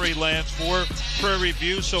story, Lance, for Prairie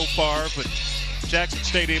View so far, but Jackson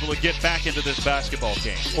State able to get back into this basketball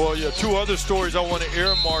game. Well, yeah, two other stories I want to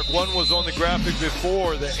earmark. One was on the graphic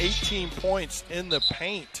before, the 18 points in the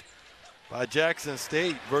paint by Jackson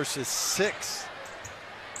State versus 6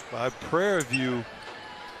 by Prairie View.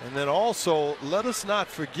 And then also, let us not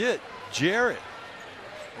forget, Jarrett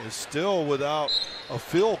is still without a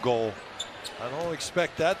field goal. I don't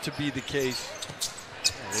expect that to be the case.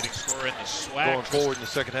 Yeah, leading scorer in the SWAC. Going forward in the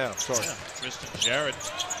second half, sorry. Yeah, Tristan Jarrett,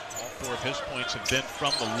 all 4 of his points have been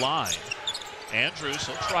from the line. Andrews,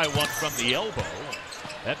 he'll try one from the elbow.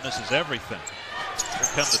 That misses everything. Here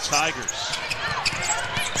come the Tigers.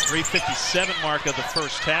 3:57 mark of the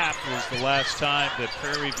first half was the last time that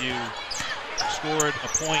Prairie View scored a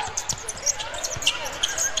point.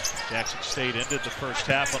 Jackson State ended the first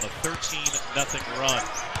half on a 13-0 run.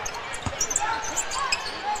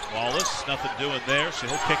 Wallace, nothing doing there, so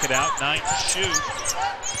he'll kick it out. 9 to shoot.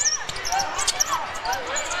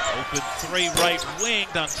 Open 3 right wing.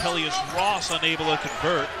 Dontelius Ross unable to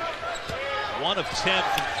convert. 1 of 10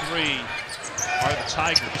 from 3 are the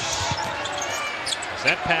Tigers.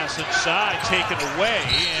 That pass inside taken away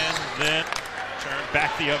and then turned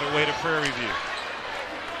back the other way to Prairie View.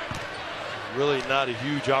 Really not a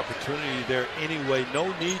huge opportunity there anyway.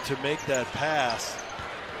 No need to make that pass.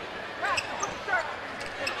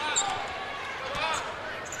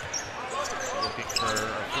 Looking for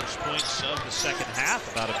our first points of the second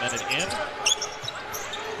half, about a minute in.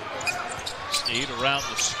 State around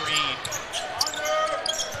the screen.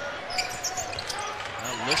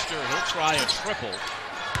 Lister, he'll try a triple.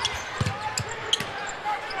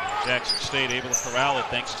 Jackson State able to corral it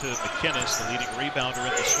thanks to McInnes, the leading rebounder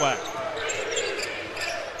in the SWAC.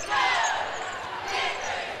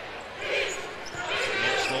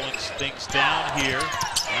 Slowing things down here.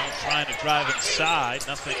 Now trying to drive inside.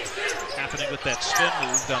 Nothing happening with that spin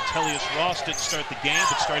move. Dontelius Ross didn't start the game,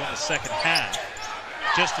 but starting the second half.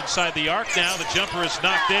 Just inside the arc now. The jumper is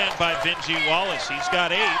knocked in by Vinji Wallace. He's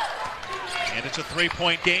got 8. And it's a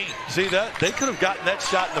 3-point game. See that? They could have gotten that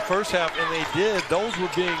shot in the first half, and they did. Those were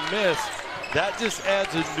being missed. That just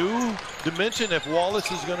adds a new dimension if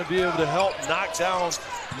Wallace is going to be able to help knock down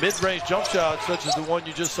mid-range jump shots such as the one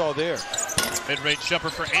you just saw there. Mid-range jumper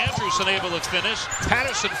for Andrews, unable to finish.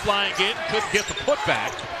 Patterson flying in, couldn't get the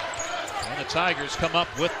putback. And the Tigers come up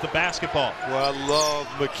with the basketball. Well, I love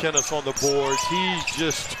McInnes on the boards. He's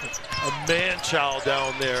just a man-child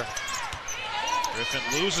down there.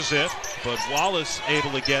 Griffin loses it, but Wallace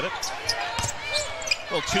able to get it.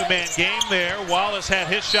 Little 2-man game there. Wallace had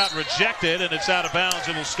his shot rejected, and it's out of bounds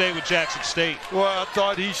and will stay with Jackson State. Well, I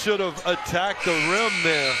thought he should have attacked the rim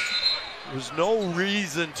there. There was no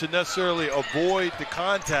reason to necessarily avoid the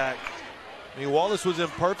contact. I mean, Wallace was in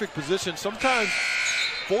perfect position. Sometimes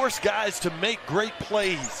force guys to make great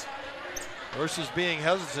plays versus being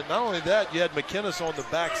hesitant. Not only that, you had McInnes on the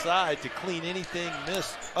backside to clean anything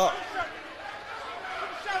missed up.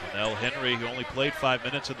 Nell Henry, who only played 5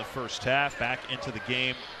 minutes in the first half, back into the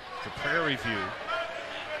game for Prairie View.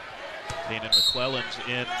 Kanan McClellan's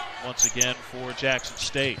in once again for Jackson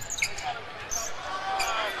State.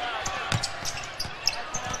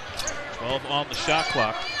 12 on the shot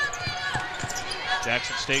clock.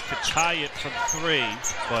 Jackson State could tie it from 3,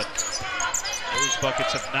 but those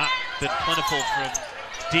buckets have not been plentiful from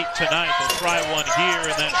deep tonight. They'll try one here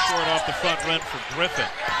and then short off the front rim for Griffin.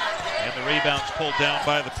 And the rebound's pulled down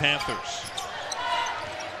by the Panthers.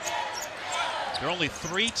 There are only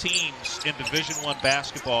 3 teams in Division I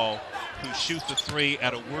basketball who shoot the 3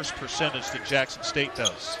 at a worse percentage than Jackson State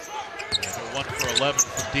does. And they're 1 for 11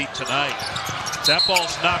 from deep tonight. That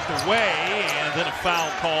ball's knocked away, and then a foul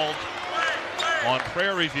called on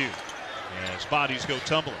Prairie View as bodies go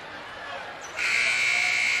tumbling.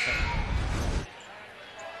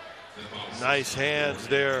 Nice hands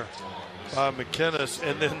there by McKinnis.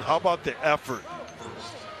 And then how about the effort?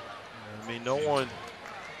 I mean, no one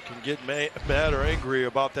can get mad or angry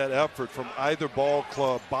about that effort from either ball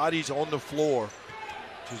club. Bodies on the floor,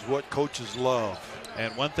 which is what coaches love.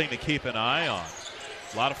 And one thing to keep an eye on,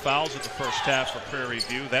 a lot of fouls in the first half for Prairie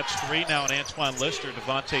View. That's 3 now in Antoine Lister.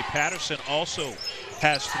 Devontae Patterson also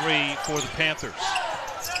has 3 for the Panthers.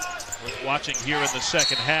 Worth watching here in the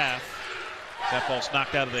second half. That ball's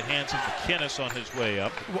knocked out of the hands of McKinnis on his way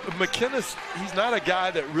up. McKinnis, he's not a guy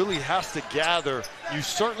that really has to gather. You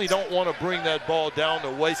certainly don't want to bring that ball down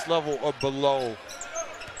to waist level or below.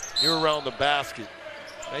 You're around the basket.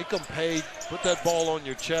 Make them pay, put that ball on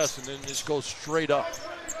your chest, and then just go straight up.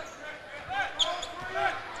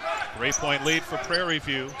 3-point lead for Prairie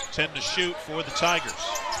View. 10 to shoot for the Tigers.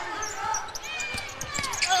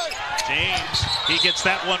 James, he gets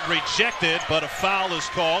that one rejected, but a foul is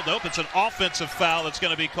called. Nope, it's an offensive foul that's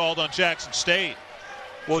going to be called on Jackson State.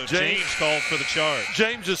 Well, so James called for the charge.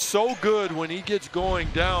 James is so good when he gets going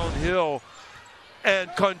downhill. And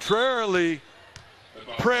contrarily,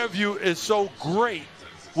 Prairie View is so great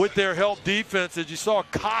with their help defense. As you saw,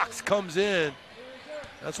 Cox comes in.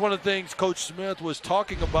 That's one of the things Coach Smith was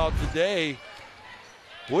talking about today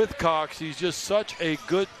with Cox. He's just such a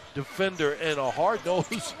good defender and a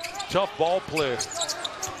hard-nosed, tough ball player.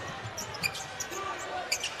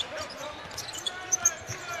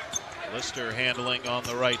 Lister handling on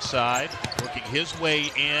the right side, working his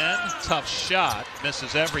way in. Tough shot,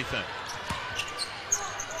 misses everything.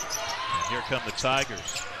 And here come the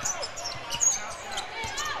Tigers.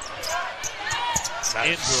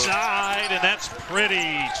 Inside, and that's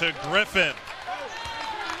pretty to Griffin.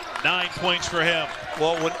 9 points for him.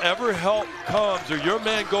 Well, whenever help comes or your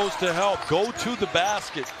man goes to help, go to the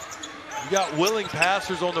basket. You got willing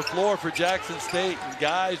passers on the floor for Jackson State, and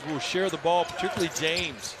guys will share the ball, particularly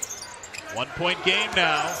James. 1 point game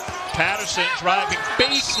now. Patterson driving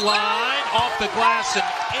baseline, off the glass and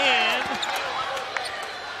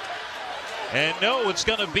in. And no, it's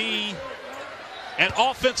going to be an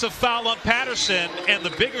offensive foul on Patterson, and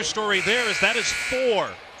the bigger story there is that is 4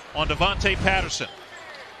 on Devontae Patterson.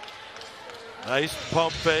 Nice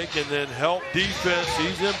pump fake and then help defense.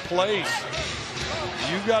 He's in place.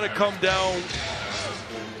 You got to come down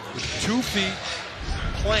with 2 feet,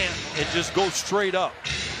 plant, and just go straight up.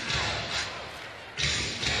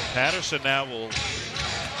 Patterson now will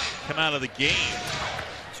come out of the game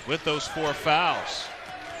with those 4 fouls.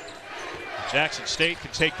 Jackson State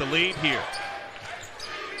can take the lead here.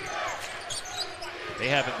 They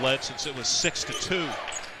haven't led since it was 6-2.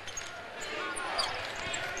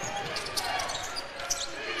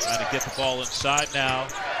 Trying to get the ball inside now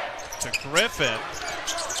to Griffin.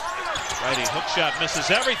 Righty hook shot misses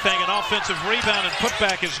everything. An offensive rebound and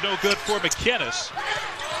putback is no good for McKinnis.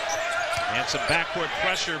 And some backcourt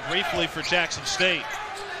pressure briefly for Jackson State.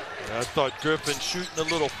 I thought Griffin shooting a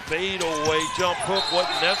little fadeaway jump hook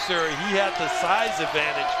wasn't necessary. He had the size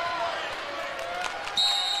advantage.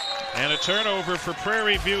 And a turnover for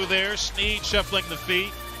Prairie View there. Snead shuffling the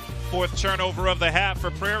feet. 4th turnover of the half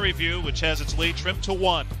for Prairie View, which has its lead trimmed to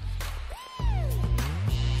 1.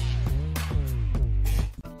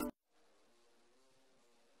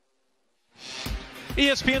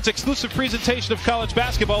 ESPN's exclusive presentation of college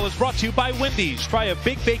basketball is brought to you by Wendy's. Try a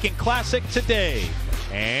Big Bacon Classic today.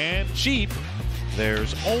 And cheap,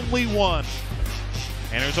 there's only one.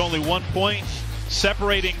 And there's only 1 point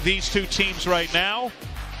separating these two teams right now.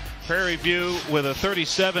 Prairie View with a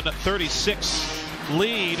 37-36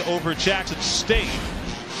 lead over Jackson State.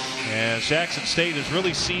 As Jackson State has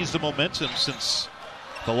really seized the momentum since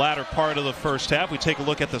the latter part of the first half. We take a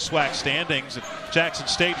look at the SWAC standings. Jackson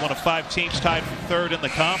State, one of 5 teams tied for 3rd in the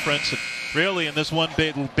conference. And really in this one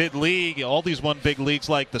big league, all these one big leagues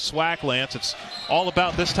like the SWAC, Lance, it's all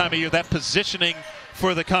about this time of year, that positioning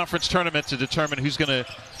for the conference tournament to determine who's going to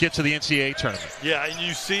get to the NCAA tournament. Yeah, and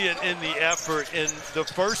you see it in the effort. And the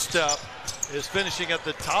first step is finishing at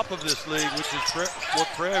the top of this league, which is what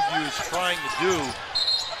Prairie View is trying to do.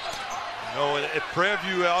 You know, if Prairie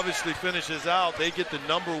View obviously finishes out, they get the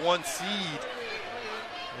 #1 seed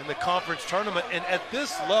in the conference tournament. And at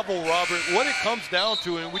this level, Robert, what it comes down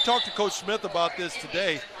to, and we talked to Coach Smith about this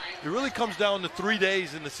today, it really comes down to 3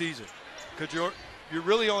 days in the season, because you're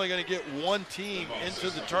really only going to get 1 team into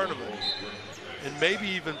the tournament, and maybe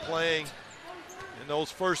even playing in those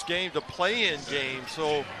first games, a play-in game.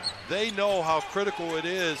 So they know how critical it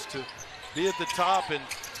is to be at the top and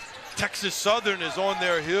Texas Southern is on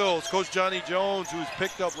their heels. Coach Johnny Jones, who's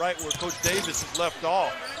picked up right where Coach Davis has left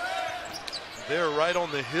off. They're right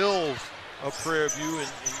on the hills of Prairie View, and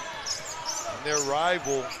their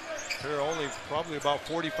rival, they're only probably about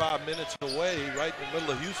 45 minutes away, right in the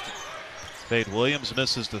middle of Houston. Fade Williams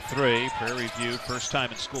misses the three. Prairie View, first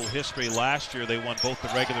time in school history. Last year they won both the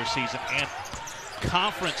regular season and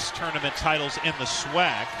conference tournament titles in the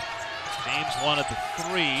SWAC. James wanted the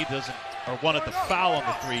three, wanted the foul on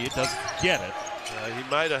the three, doesn't get it. He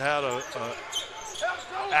might have had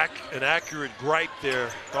an accurate gripe there.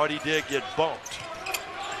 Thought he did get bumped.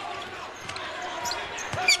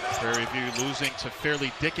 Prairie View losing to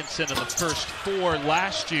Fairleigh Dickinson in the first four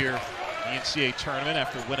last year in the NCAA tournament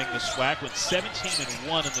after winning the SWAC, went 17-1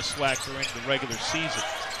 in the SWAC during the regular season.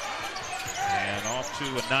 And off to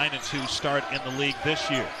a 9-2 start in the league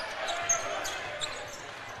this year.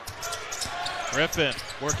 Griffin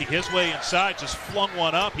working his way inside, just flung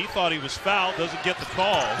one up. He thought he was fouled, doesn't get the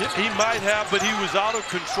call. He might have, but he was out of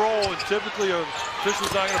control, and typically an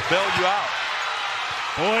official's not going to bail you out.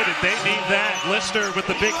 Boy, did they need that. Lister with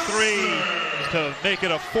the big three to make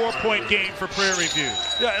it a 4-point game for Prairie View.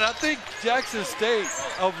 Yeah, and I think Jackson State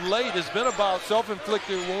of late has been about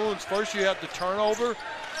self-inflicted wounds. First you have the turnover,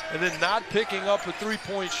 and then not picking up a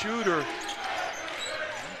three-point shooter.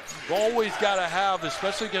 You've always got to have,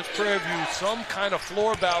 especially against Prairie View, some kind of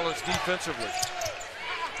floor balance defensively.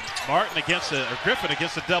 Griffin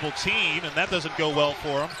against a double team, and that doesn't go well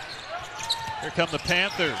for him. Here come the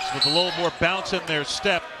Panthers with a little more bounce in their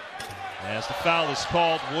step. As the foul is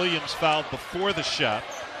called, Williams fouled before the shot.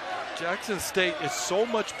 Jackson State is so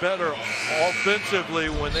much better offensively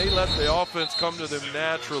when they let the offense come to them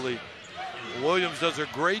naturally. Williams does a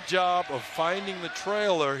great job of finding the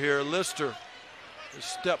trailer here. Lister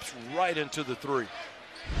steps right into the three.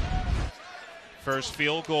 First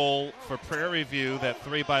field goal for Prairie View, that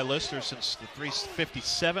three by Lister since the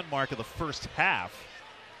 3:57 mark of the first half.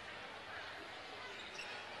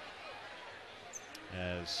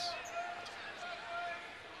 As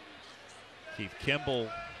Keith Kimball,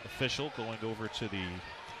 official, going over to the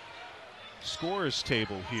scorers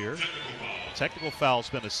table here. A technical foul's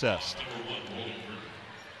been assessed.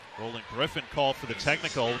 Roland Griffin called for the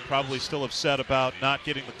technical, probably still upset about not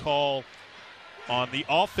getting the call on the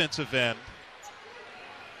offensive end.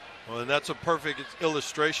 Well, and that's a perfect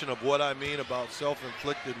illustration of what I mean about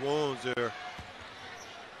self-inflicted wounds there.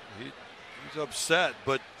 He's upset,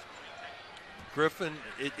 but Griffin,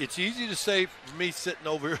 it's easy to say for me sitting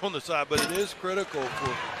over here on the side, but it is critical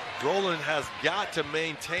for Roland. Has got to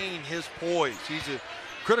maintain his poise. He's a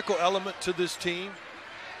critical element to this team.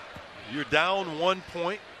 You're down 1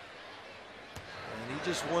 point, and he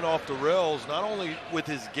just went off the rails, not only with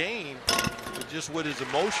his game, but just with his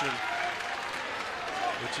emotion,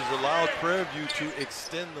 which has allowed Prairie View to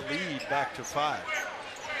extend the lead back to 5.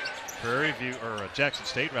 Prairie View, or Jackson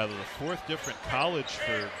State rather, the fourth different college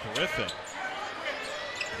for Griffin.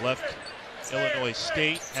 Left Illinois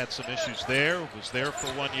State, had some issues there, was there for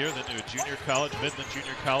 1 year, then to a junior college, Midland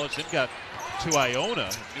Junior College, then got to Iona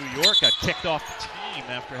in New York, got kicked off the team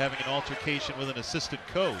after having an altercation with an assistant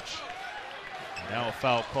coach. Now a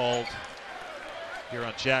foul called here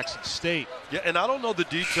on Jackson State. Yeah, and I don't know the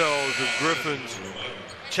details of Griffin's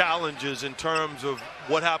challenges in terms of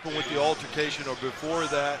what happened with the altercation or before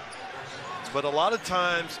that, but a lot of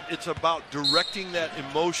times it's about directing that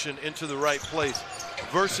emotion into the right place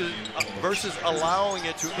versus allowing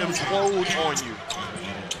it to implode on you.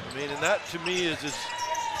 I mean, and that to me is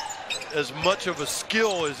as much of a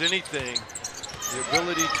skill as anything, the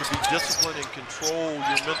ability to be disciplined and control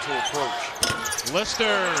your mental approach. Lister,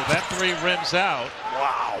 that three rims out.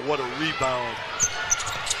 Wow, what a rebound.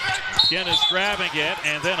 Again is grabbing it,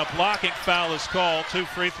 and then a blocking foul is called. 2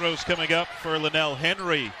 free throws coming up for Linnell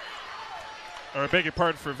Henry. Or I beg your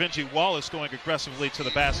pardon, for Vinci Wallace going aggressively to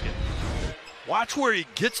the basket. Watch where he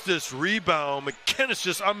gets this rebound. McKinnis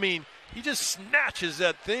just, I mean, he just snatches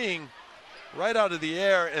that thing right out of the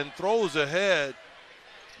air and throws ahead.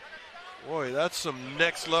 Boy, that's some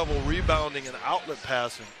next level rebounding and outlet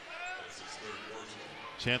passing.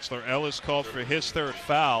 Chancellor Ellis called for his third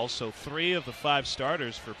foul, so 3 of the 5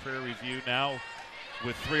 starters for Prairie View now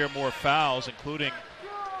with 3 or more fouls, including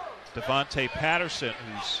Devontae Patterson,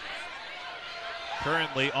 who's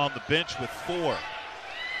currently on the bench with 4.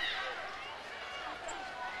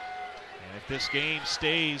 And if this game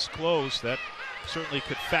stays close, that certainly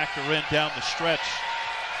could factor in down the stretch.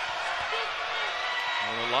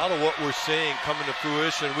 And a lot of what we're seeing coming to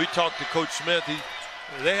fruition, we talked to Coach Smith.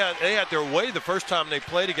 They had their way the first time they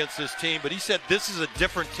played against this team, but he said this is a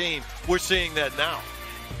different team. We're seeing that now.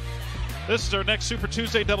 This is our next Super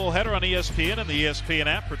Tuesday doubleheader on ESPN and the ESPN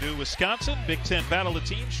app. Purdue, Wisconsin. Big Ten battle of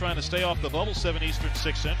teams trying to stay off the bubble. 7 Eastern,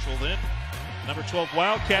 6 Central. Then number 12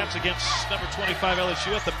 Wildcats against number 25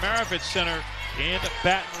 LSU at the Maravich Center in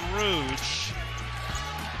Baton Rouge.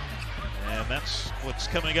 And that's what's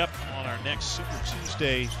coming up on our next Super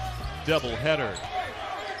Tuesday doubleheader.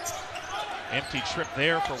 Empty trip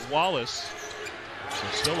there for Wallace. So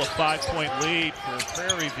still a 5-point lead for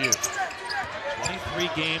Prairie View.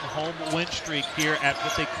 23-game home win streak here at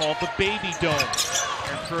what they call the Baby Dome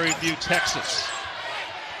in Prairie View, Texas.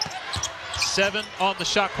 7 on the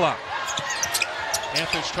shot clock.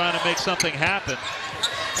 Panthers trying to make something happen.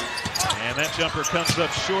 And that jumper comes up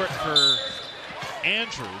short for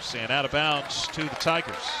Andrews and out of bounds to the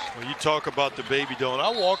Tigers. Well, you talk about the Baby Dome. I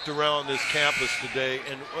walked around this campus today,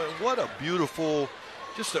 and what a beautiful,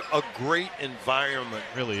 just a great environment.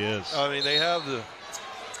 It really is. I mean, they have the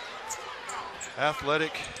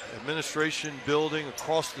athletic administration building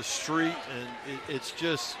across the street, and it's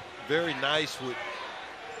just very nice with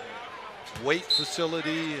weight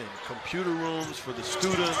facility and computer rooms for the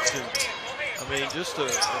students, and I mean, just a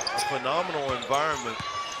phenomenal environment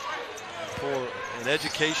for an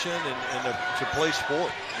education and to play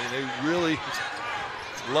sport. I mean, they really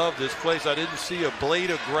love this place. I didn't see a blade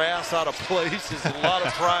of grass out of place. There's a lot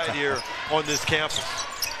of pride here on this campus.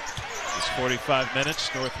 It's 45 minutes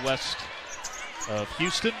northwest of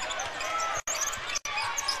Houston.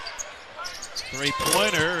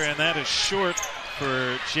 Three-pointer, and that is short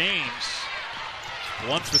for James.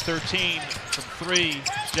 1 for 13 from 3,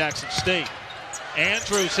 Jackson State.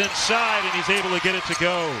 Andrews inside, and he's able to get it to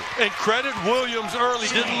go. And credit Williams early.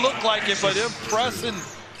 Didn't look like it, but impressing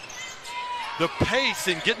the pace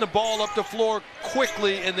and getting the ball up the floor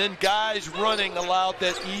quickly, and then guys running allowed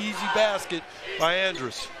that easy basket by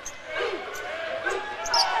Andrews.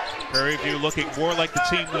 Prairie View looking more like the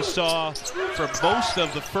team we saw for most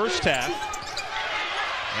of the first half.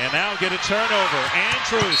 And now get a turnover.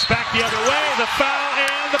 Andrews back the other way, the foul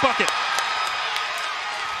and the bucket.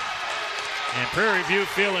 And Prairie View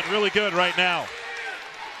feeling really good right now.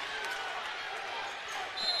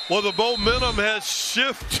 Well, the momentum has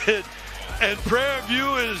shifted, and Prairie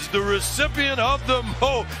View is the recipient of the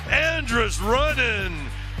Andrews running.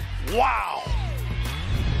 Wow.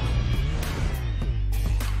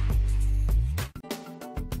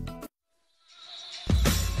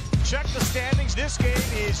 Check the standings. This game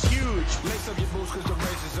is huge. Lace up your boots because the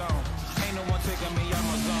race is on. Ain't no one taking me out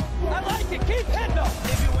my zone. I like it. Keep hitting them.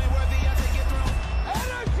 If you ain't worthy, I'll take it through.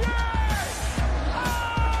 Energy! Oh!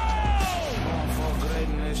 Going for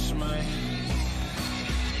greatness, man.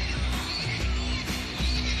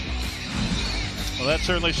 Well, that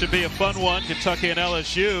certainly should be a fun one. Kentucky and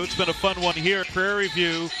LSU. It's been a fun one here at Prairie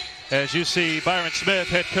View. As you see, Byron Smith,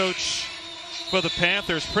 head coach for the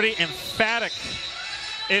Panthers, pretty emphatic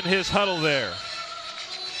in his huddle there.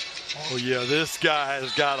 Oh yeah, this guy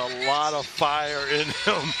has got a lot of fire in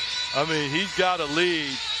him. I mean, he's got a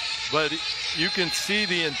lead, but you can see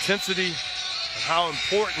the intensity and how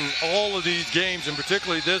important all of these games, and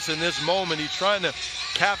particularly this in this moment, he's trying to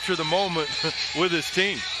capture the moment with his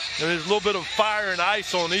team. And there's a little bit of fire and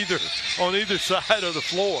ice on either side of the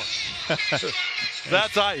floor.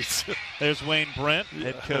 That's ice. There's Wayne Brent,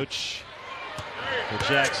 head coach for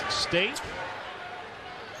Jackson State.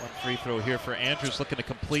 One free throw here for Andrews, looking to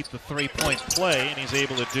complete the three-point play, and he's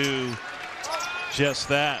able to do just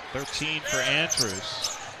that. 13 for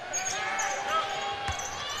Andrews.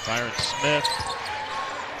 Byron Smith,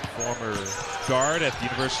 former guard at the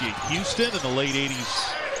University of Houston in the late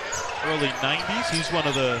 80s, early 90s. He's one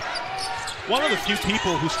of the few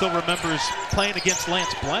people who still remembers playing against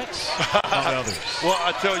Lance Blanks, among others. Well,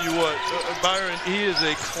 I tell you what, Byron, he is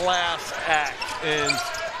a class act, and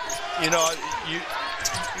you know,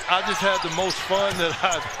 I just had the most fun that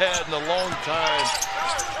I've had in a long time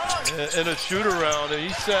in a shoot-around, and he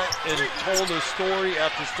sat and told us story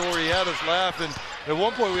after story. He had us laughing. At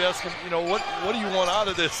one point, we asked him, you know, what do you want out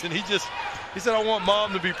of this? And he said, I want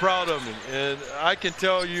Mom to be proud of me. And I can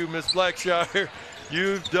tell you, Miss Blackshire,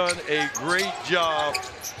 you've done a great job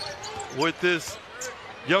with this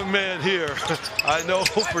young man here. I know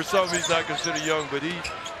for some he's not considered young, but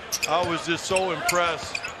I was just so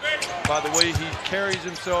impressed by the way he carries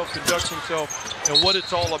himself, conducts himself, and what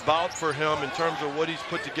it's all about for him in terms of what he's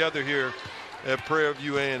put together here at Prairie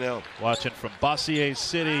View A&M. Watching from Bossier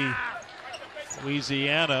City,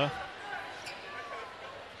 Louisiana,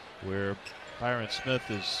 where Byron Smith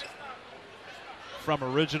is from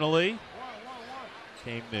originally.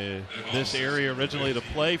 Came to this area originally to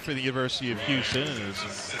play for the University of Houston and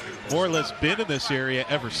has more or less been in this area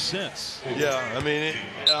ever since. Yeah, I mean,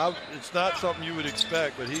 it's not something you would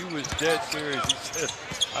expect, but he was dead serious. He said,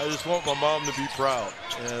 I just want my mom to be proud.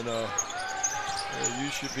 And you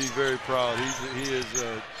should be very proud. He is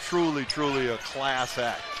truly, truly a class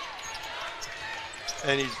act.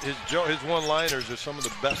 And his one-liners are some of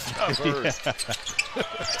the best I've heard.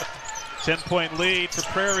 10-point lead for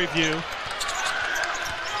Prairie View.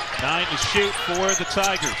 9 to shoot for the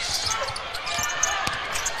Tigers.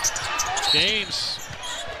 James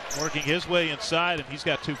working his way inside, and he's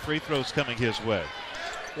got 2 free throws coming his way.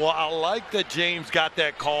 Well, I like that James got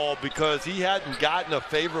that call because he hadn't gotten a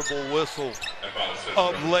favorable whistle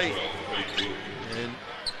of late. And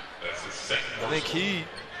I think he,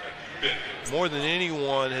 more than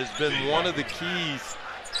anyone, has been one of the keys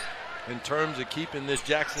in terms of keeping this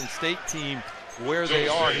Jackson State team where they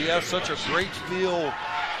are. He has such a great feel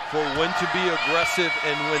for when to be aggressive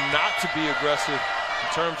and when not to be aggressive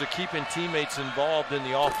in terms of keeping teammates involved in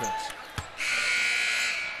the offense.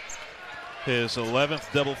 His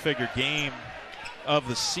 11th double-figure game of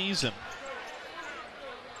the season.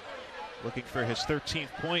 Looking for his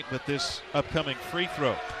 13th point with this upcoming free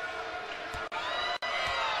throw.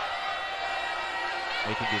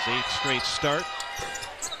 Making his 8th straight start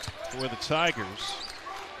for the Tigers.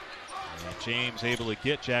 And James able to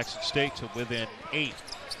get Jackson State to within 8.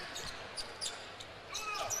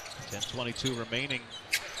 10:22 remaining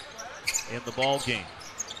in the ball game.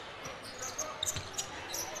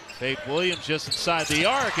 Tate Williams just inside the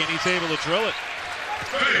arc, and he's able to drill it.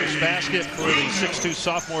 First basket for the 6'2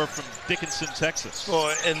 sophomore from Dickinson, Texas.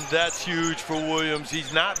 Oh, and that's huge for Williams.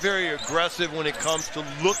 He's not very aggressive when it comes to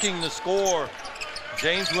looking to score.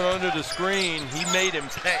 James went under the screen. He made him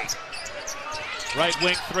pay. Right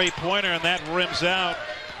wing three-pointer, and that rims out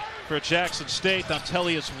for Jackson State.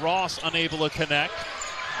 Dontelius Ross unable to connect.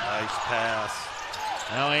 Nice pass.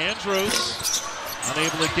 Now Andrews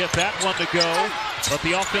unable to get that one to go, but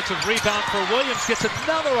the offensive rebound for Williams gets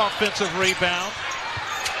another offensive rebound.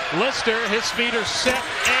 Lister, his feet are set,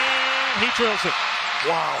 and he drills it.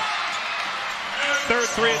 Wow. 3rd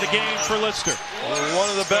three of the game for Lister. Well, one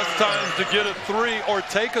of the best times to get a 3 or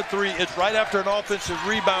take a 3, it's right after an offensive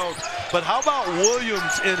rebound. But how about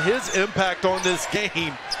Williams and his impact on this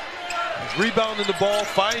game? He's rebounding the ball,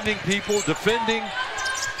 finding people, defending.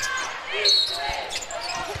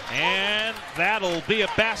 And that'll be a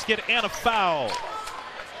basket and a foul.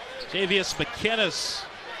 Javius McInnes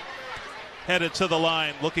headed to the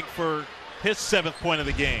line looking for his 7th point of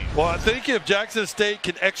the game. Well, I think if Jackson State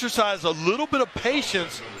can exercise a little bit of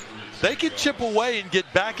patience, they can chip away and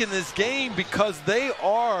get back in this game because they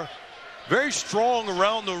are very strong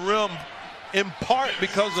around the rim, in part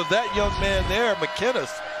because of that young man there,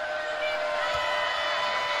 McInnes.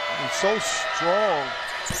 He's so strong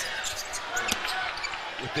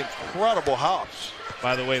with incredible hops.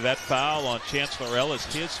 By the way, that foul on Chancellor Ellis,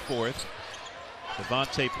 his 4th.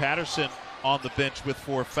 Devontae Patterson on the bench with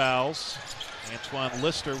 4 fouls. Antoine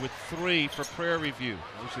Lister with 3 for Prairie View.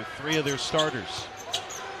 Those are 3 of their starters.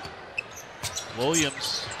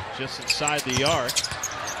 Williams just inside the arc.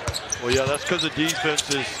 Well, yeah, that's because the defense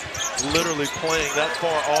is literally playing that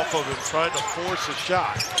far off of him, trying to force a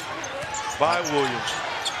shot by Williams.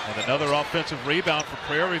 And another offensive rebound for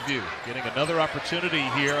Prairie View. Getting another opportunity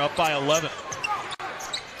here, up by 11.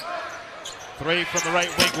 3 from the right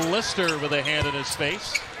wing, Lister with a hand in his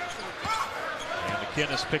face. And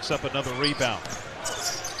McInnes picks up another rebound.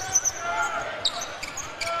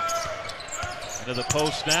 Into the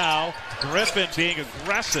post now. Griffin being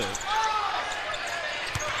aggressive.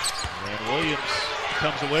 And Williams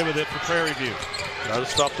comes away with it for Prairie View. Got to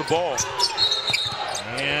stop the ball.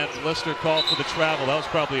 And Lister called for the travel. That was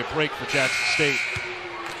probably a break for Jackson State.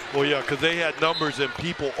 Well, yeah, because they had numbers and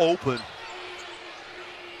people open.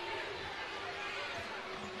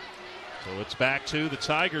 So it's back to the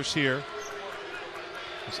Tigers here,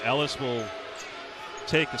 as Ellis will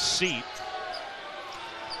take a seat.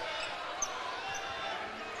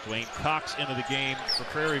 Dwayne Cox into the game for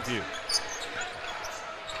Prairie View.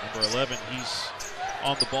 Number 11, he's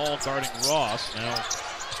on the ball guarding Ross. Now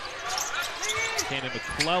Kanan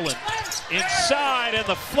McClellan inside, and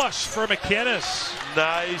the flush for McInnes.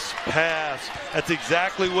 Nice pass. That's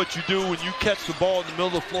exactly what you do when you catch the ball in the middle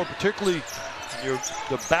of the floor, particularly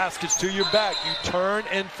the basket's to your back. You turn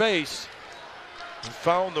and face. You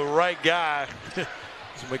found the right guy.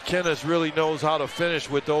 So McInnes really knows how to finish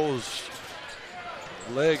with those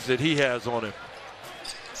legs that he has on him.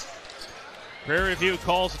 Prairie View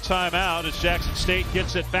calls a timeout as Jackson State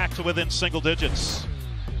gets it back to within single digits.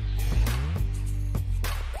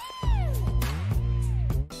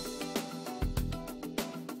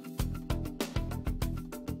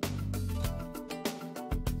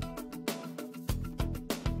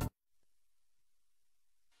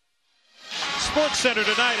 Sports Center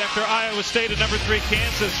tonight after Iowa State at number 3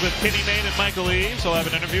 Kansas with Kenny Mayne and Michael Eaves. We'll have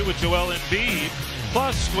an interview with Joel Embiid.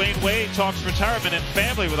 Plus, Dwayne Wade talks retirement and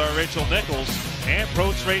family with our Rachel Nichols. And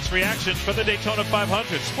Pro's race reactions for the Daytona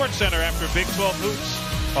 500. Sports Center after Big 12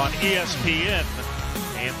 Hoops on ESPN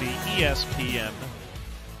and the ESPN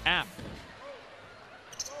app.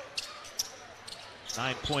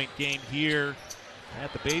 9-point game here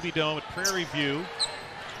at the Baby Dome at Prairie View.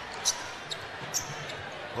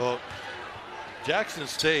 Well, Jackson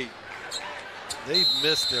State, they've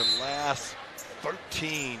missed their last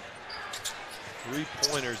 13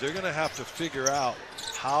 three-pointers. They're going to have to figure out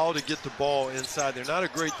how to get the ball inside. They're not a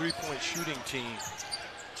great three-point shooting team.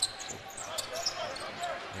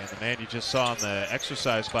 And the man you just saw on the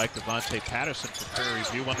exercise bike, Devontae Patterson from Prairie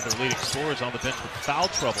View, one of their leading scorers on the bench with foul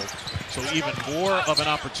trouble. So even more of an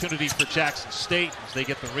opportunity for Jackson State as they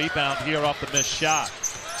get the rebound here off the missed shot.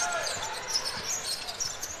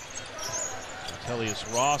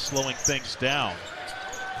 Telius Ross slowing things down.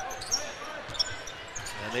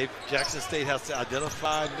 And Jackson State has to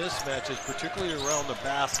identify mismatches, particularly around the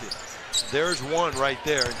basket. There's one right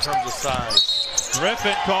there in terms of size.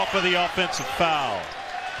 Griffin called for the offensive foul.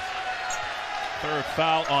 Third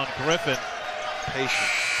foul on Griffin.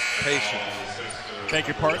 Patience. Beg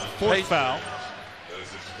your pardon. Fourth foul.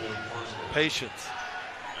 Patience.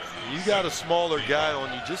 You got a smaller guy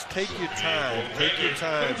on you. Just take your time. Take your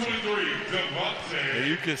time. And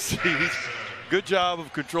you can see, good job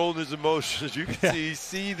of controlling his emotions. You can see he's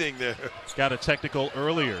seething there. Got a technical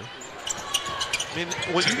earlier. I mean,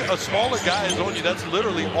 when a smaller guy is on you, that's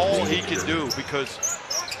literally all he can do because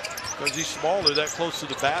he's smaller, that close to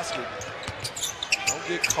the basket. Don't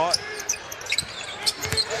get caught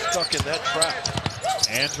stuck in that trap.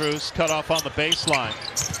 Andrews cut off on the baseline.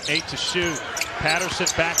 8 to shoot. Patterson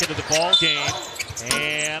back into the ball game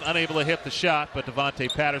and unable to hit the shot, but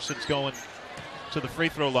Devontae Patterson's going to the free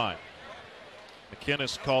throw line.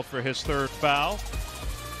 McInnes called for his third foul.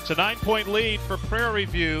 It's a 9-point lead for Prairie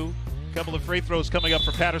View. A couple of free throws coming up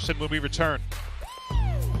for Patterson when we return.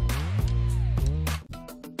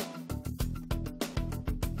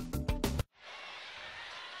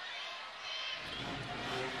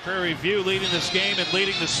 Prairie View leading this game and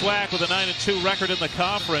leading the SWAC with a 9-2 record in the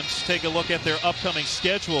conference. Take a look at their upcoming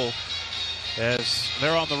schedule as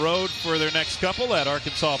they're on the road for their next couple at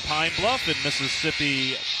Arkansas Pine Bluff in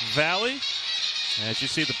Mississippi Valley. As you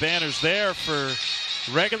see the banners there for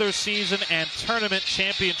regular season and tournament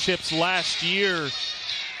championships last year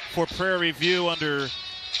for Prairie View under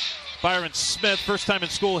Byron Smith. First time in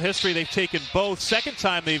school history they've taken both. Second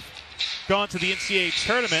time they've gone to the NCAA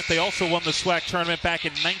tournament. They also won the SWAC tournament back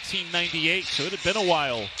in 1998, so it had been a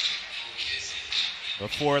while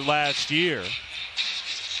before last year.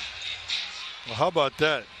 Well, how about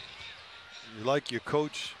that? You like your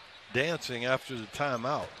coach dancing after the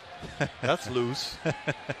timeout. That's loose.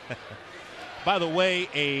 By the way,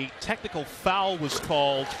 a technical foul was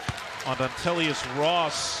called on Telius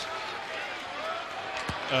Ross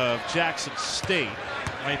of Jackson State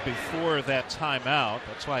right before that timeout.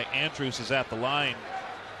 That's why Andrews is at the line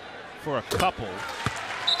for a couple.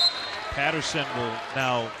 Patterson will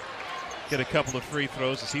now get a couple of free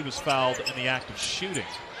throws as he was fouled in the act of shooting.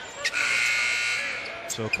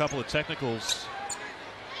 So a couple of technicals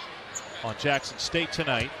on Jackson State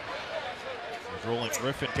tonight. Rolling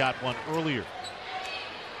Griffin got one earlier.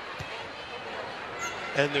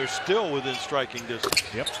 And they're still within striking distance.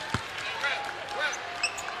 Yep.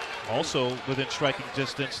 Also within striking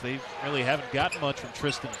distance, they really haven't gotten much from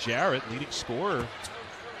Tristan Jarrett, leading scorer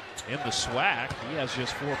in the SWAC. He has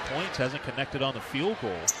just 4 points, hasn't connected on the field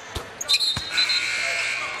goal.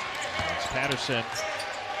 As Patterson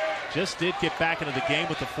just did get back into the game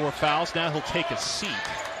with the 4 fouls. Now he'll take a seat.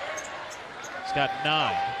 He's got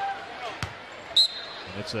 9.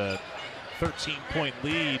 And it's a 13-point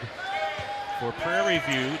lead for Prairie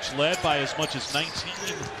View, which led by as much as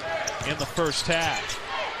 19 in the first half.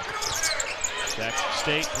 Jackson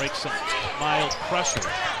State breaks some mild pressure.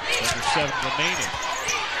 Under 7 remaining.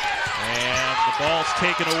 And the ball's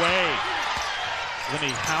taken away.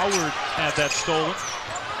 Lenny Howard had that stolen.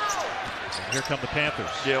 And here come the Panthers.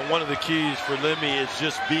 Yeah, one of the keys for Lemmy is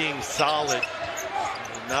just being solid.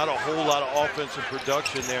 Not a whole lot of offensive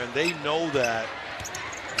production there, and they know that.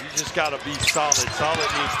 You just got to be solid. Solid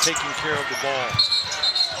means taking care of the ball.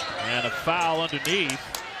 And a foul underneath.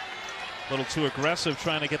 A little too aggressive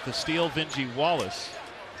trying to get the steal, Vinji Wallace.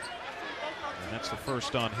 And that's the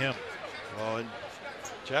first on him. Well, and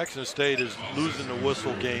Jackson State is losing the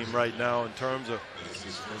whistle game right now in terms of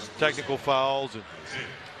technical fouls and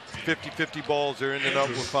 50-50 balls. They're ending up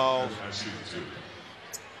with fouls.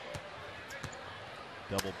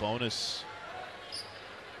 Double bonus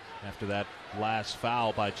after that last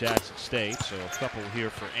foul by Jackson State. So a couple here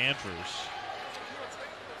for Andrews.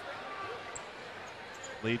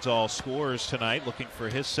 Leads all scorers tonight, looking for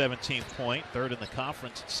his 17th point, third in the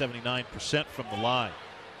conference at 79% from the line.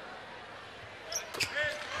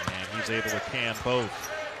 And he's able to can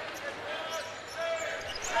both.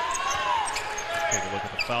 Take a look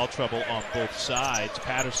at the foul trouble on both sides.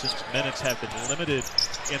 Patterson's minutes have been limited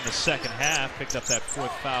in the second half. Picked up that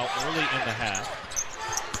fourth foul early in the half.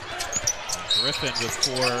 And Griffin with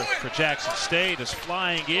four for Jackson State is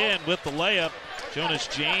flying in with the layup. Jonas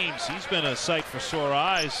James, he's been a sight for sore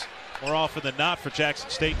eyes more often than not for Jackson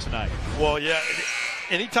State tonight. Well, yeah,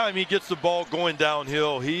 anytime he gets the ball going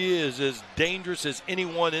downhill, he is as dangerous as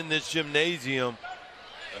anyone in this gymnasium.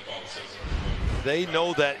 They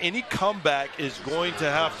know that any comeback is going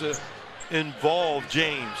to have to involve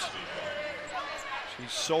James.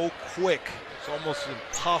 He's so quick, it's almost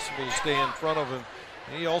impossible to stay in front of him.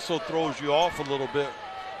 And he also throws you off a little bit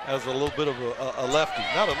as a little bit of a lefty.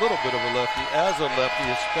 Not a little bit of a lefty, as a lefty,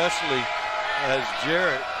 especially as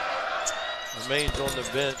Jarrett remains on the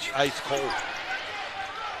bench ice cold.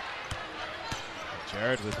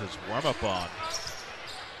 Jarrett with his warm-up on.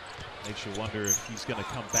 Makes you wonder if he's going to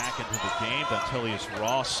come back into the game. Dontelius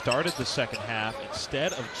Ross started the second half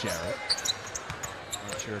instead of Jarrett.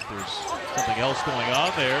 Not sure if there's something else going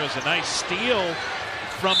on there. There's a nice steal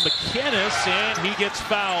from McInnes, and he gets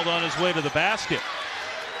fouled on his way to the basket.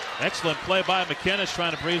 Excellent play by McInnes,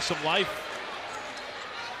 trying to breathe some life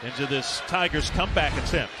into this Tigers comeback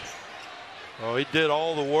attempt. Oh, he did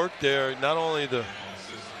all the work there. Not only the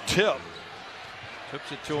tips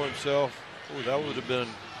it to himself. Oh, that would have been an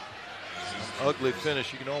ugly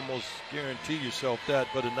finish. You can almost guarantee yourself that.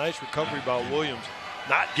 But a nice recovery by Williams,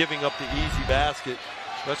 not giving up the easy basket,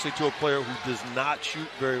 especially to a player who does not shoot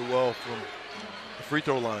very well from the free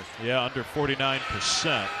throw line. Yeah, under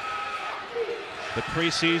 49%. The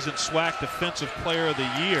preseason SWAC Defensive Player of the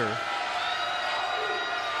Year.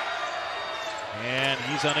 And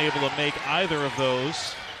he's unable to make either of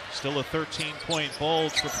those. Still a 13-point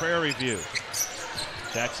bulge for Prairie View.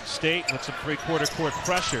 Jackson State with some three-quarter court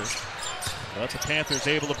pressure. But the Panthers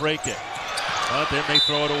able to break it. But then they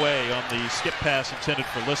throw it away on the skip pass intended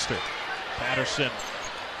for Lister. Patterson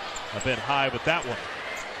a bit high with that one.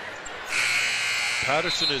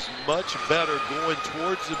 Patterson is much better going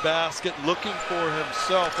towards the basket, looking for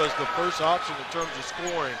himself as the first option in terms of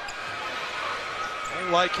scoring. I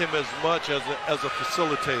don't like him as much as a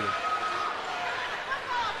facilitator.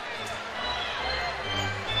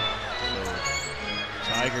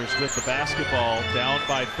 Tigers with the basketball, down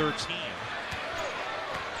by 13.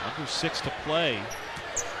 Under 6 to play.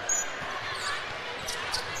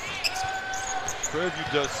 Prairie View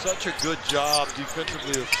does such a good job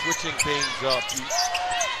defensively of switching things up.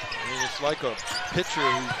 It's like a pitcher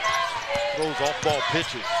who throws off-ball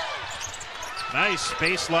pitches. Nice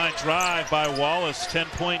baseline drive by Wallace. 10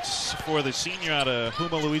 points for the senior out of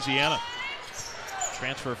Houma, Louisiana.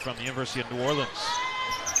 Transfer from the University of New Orleans.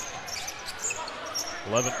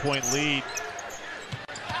 11-point lead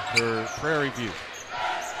for Prairie View.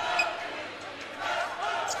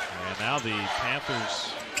 And now the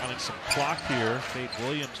Panthers running some clock here. Fade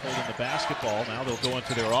Williams holding the basketball. Now they'll go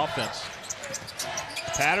into their offense.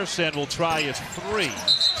 Patterson will try his three.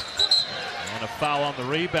 And a foul on the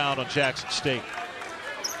rebound on Jackson State.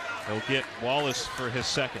 He'll get Wallace for his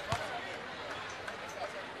second.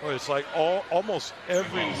 Well, it's like almost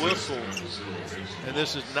every whistle, and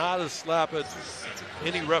this is not a slap at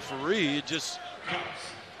any referee. It just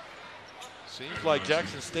seems like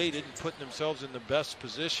Jackson State isn't putting themselves in the best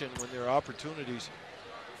position when there are opportunities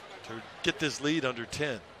to get this lead under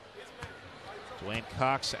 10. Dwayne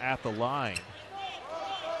Cox at the line.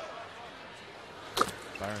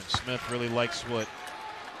 Byron Smith really likes what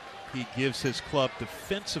he gives his club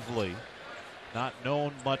defensively. Not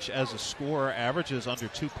known much as a scorer, averages under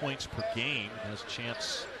 2 points per game. Has a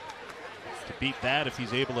chance to beat that if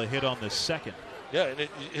he's able to hit on this second. Yeah, and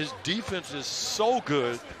his defense is so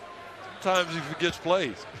good. Sometimes he forgets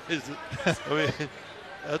plays. I mean,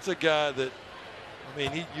 that's a guy that, I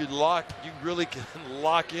mean, you really can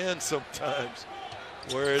lock in sometimes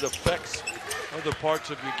where it affects other parts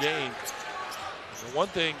of your game. And one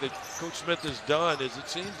thing that Coach Smith has done is it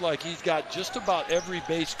seems like he's got just about every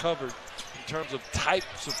base covered in terms of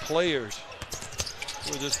types of players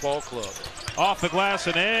for this ball club. Off the glass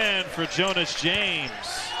and in for Jonas James.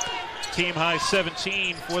 Team high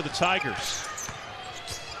 17 for the Tigers.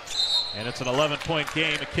 And it's an 11-point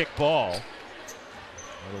game, a kick ball.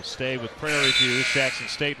 It'll stay with Prairie View. Jackson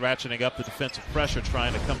State ratcheting up the defensive pressure,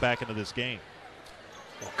 trying to come back into this game.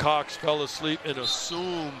 Well, Cox fell asleep and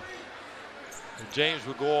assumed James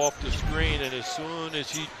would go off the screen, and as soon as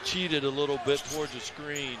he cheated a little bit towards the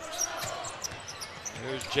screen,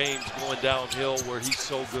 there's James going downhill where he's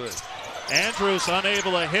so good. Andrews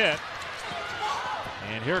unable to hit.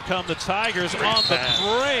 And here come the Tigers on the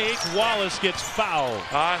break. Wallace gets fouled.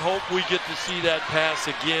 I hope we get to see that pass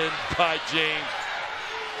again by James.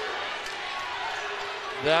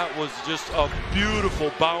 That was just a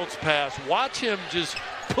beautiful bounce pass. Watch him just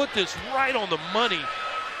put this right on the money.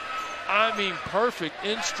 I mean, perfect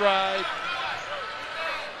in stride.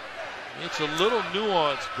 It's a little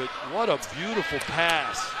nuanced, but what a beautiful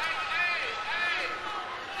pass.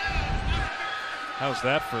 How's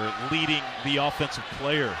that for leading the offensive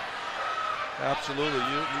player? Absolutely.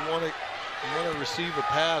 You want to receive a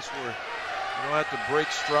pass where you don't have to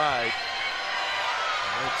break stride.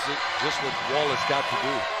 That's just what Wallace got to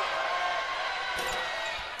do.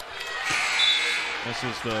 This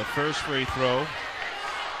is the first free throw.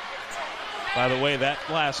 By the way, that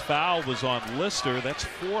last foul was on Lister. That's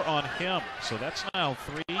 4 on him. So that's now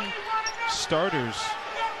 3 starters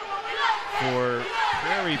for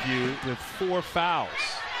Prairie View with 4 fouls.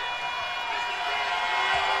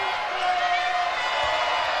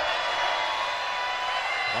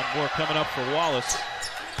 One more coming up for Wallace.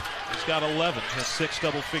 He's got 11, his 6th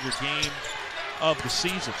double-figure game of the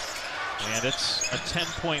season. And it's a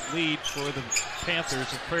 10-point lead for the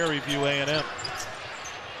Panthers of Prairie View A&M.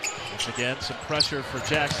 Once again, some pressure for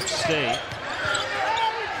Jackson State.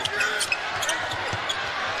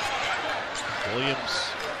 Williams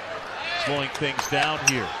slowing things down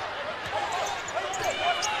here.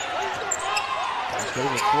 Just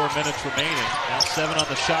over 4 minutes remaining. Now 7 on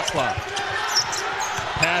the shot clock.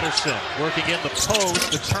 Patterson working in the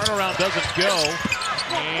post. The turnaround doesn't go.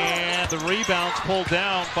 And the rebound's pulled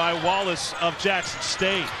down by Wallace of Jackson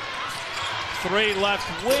State. 3 left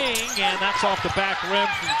wing, and that's off the back rim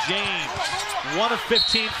from James. 1 of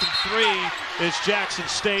 15 from 3 is Jackson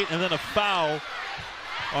State, and then a foul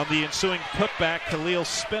on the ensuing putback. Khalil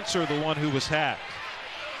Spencer, the one who was hacked.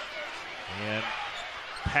 And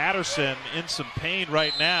Patterson in some pain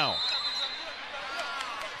right now.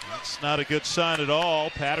 That's not a good sign at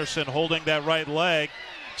all. Patterson holding that right leg.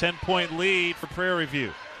 10-point lead for Prairie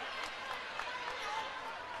View.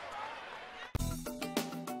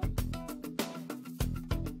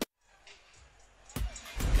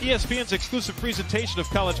 ESPN's exclusive presentation of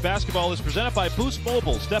college basketball is presented by Boost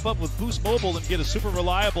Mobile. Step up with Boost Mobile and get a super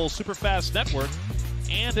reliable, super fast network,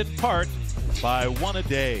 and in part by 1 a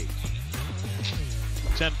day.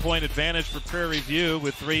 10-point advantage for Prairie View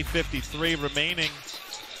with 3:53 remaining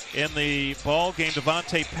in the ball game.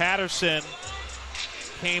 Devontae Patterson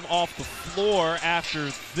came off the floor after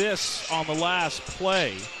this on the last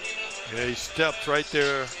play. Yeah, he stepped right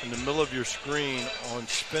there in the middle of your screen on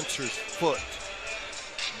Spencer's foot.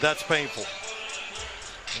 That's painful.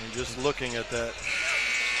 And just looking at that.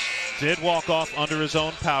 Did walk off under his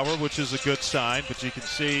own power, which is a good sign, but you can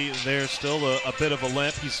see there's still a bit of a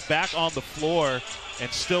limp. He's back on the floor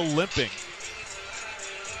and still limping.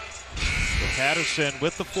 So Patterson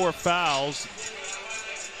with the 4 fouls.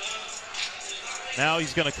 Now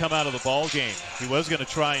he's going to come out of the ball game. He was going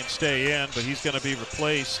to try and stay in, but he's going to be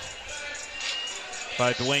replaced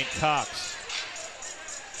by Dwayne Cox.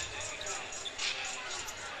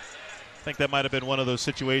 I think that might have been one of those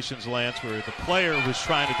situations, Lance, where the player was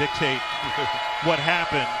trying to dictate what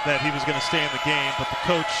happened, that he was going to stay in the game, but the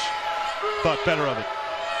coach thought better of it.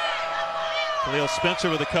 Khalil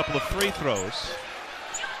Spencer with a couple of free throws.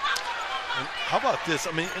 And how about this?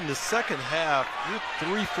 I mean, in the second half, you're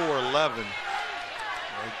 3 for 11.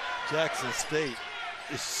 Jackson State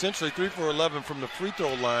essentially 3 for 11 from the free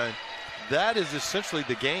throw line. That is essentially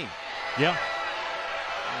the game. Yeah.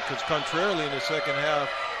 Because contrarily in the second half,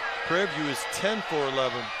 Prairie View is 10 for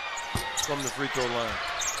 11 from the free throw line.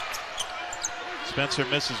 Spencer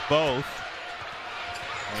misses both.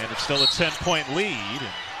 And it's still a 10-point lead.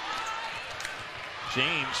 And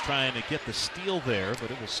James trying to get the steal there,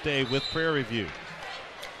 but it will stay with Prairie View.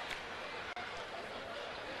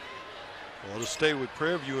 Well, to stay with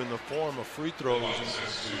Prairie View in the form of free throws.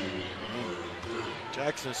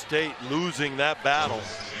 Jackson State losing that battle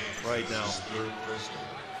right now.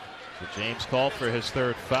 So James called for his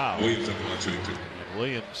 3rd foul. And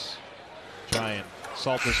Williams try and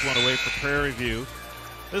salt this one away for Prairie View.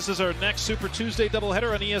 This is our next Super Tuesday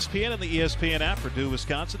doubleheader on ESPN and the ESPN app. Purdue,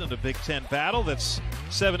 Wisconsin in a Big Ten battle. That's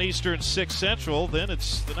 7 Eastern, 6 Central. Then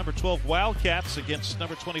it's the number 12 Wildcats against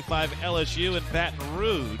number 25 LSU in Baton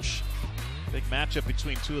Rouge. Big matchup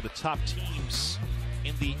between 2 of the top teams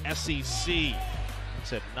in the SEC.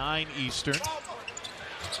 It's at 9 Eastern.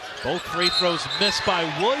 Both free throws missed by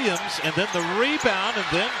Williams, and then the rebound, and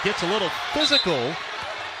then gets a little physical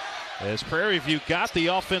as Prairie View got the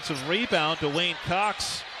offensive rebound. Dwayne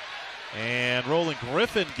Cox and Roland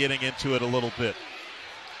Griffin getting into it a little bit.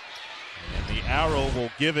 And the arrow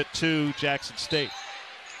will give it to Jackson State.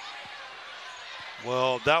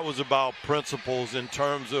 Well, that was about principles in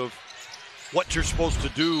terms of what you're supposed to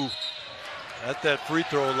do at that free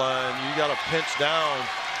throw line. You got to pinch down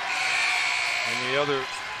and the other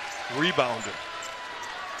rebounder.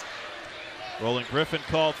 Roland Griffin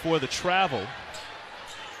called for the travel.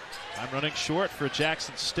 I'm running short for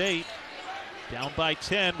Jackson State. Down by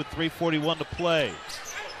 10 with 3:41 to play.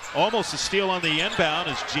 Almost a steal on the inbound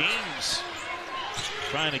as James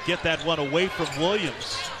trying to get that one away from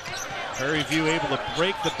Williams. Prairie View able to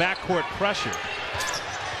break the backcourt pressure.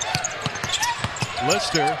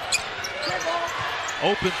 Lister,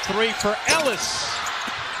 open three for Ellis.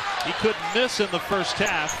 He couldn't miss in the first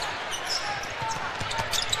half.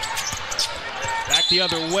 Back the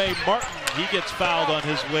other way, Martin, he gets fouled on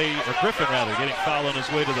his way, or Griffin rather, getting fouled on his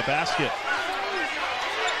way to the basket.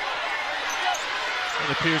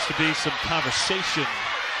 It appears to be some conversation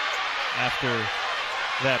after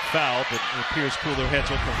that foul, but it appears cooler heads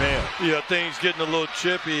will prevail. Yeah, things getting a little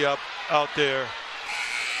chippy out there.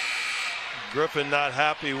 Griffin not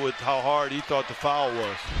happy with how hard he thought the foul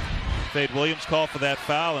was. Fade Williams called for that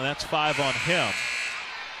foul, and that's 5 on him.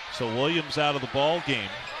 So Williams out of the ball game.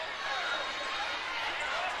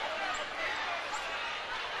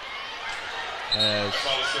 As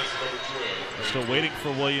we're still waiting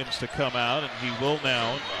for Williams to come out, and he will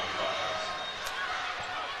now.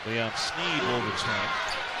 Leon Sneed will return.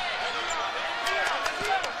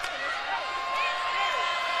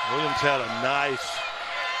 Williams had a nice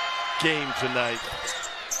game tonight.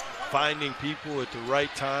 Finding people at the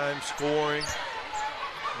right time, scoring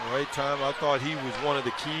at the right time. I thought he was one of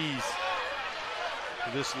the keys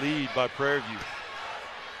to this lead by Prairie View.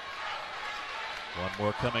 One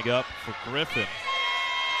more coming up for Griffin.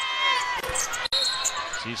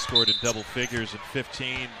 He scored in double figures in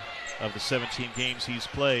 15 of the 17 games he's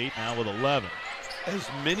played, now with 11. As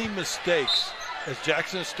many mistakes as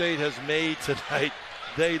Jackson State has made tonight,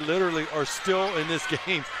 they literally are still in this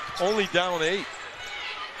game, only down 8.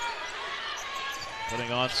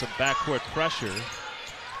 Putting on some backcourt pressure.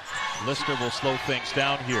 Lister will slow things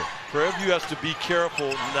down here. Prairie View has to be careful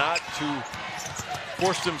not to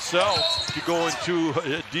force themselves to go into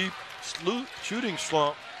a deep shooting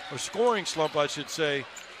slump, or scoring slump, I should say,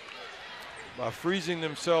 by freezing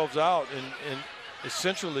themselves out and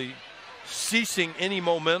essentially ceasing any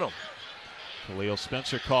momentum. Khalil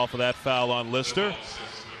Spencer called for that foul on Lister.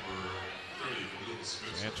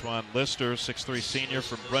 Antoine Lister, 6'3" senior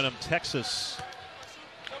from Brenham, Texas,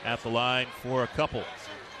 at the line for a couple.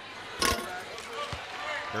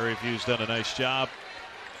 Prairie View's done a nice job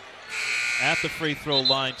at the free throw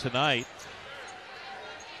line tonight.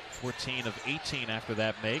 14 of 18 after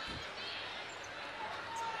that make.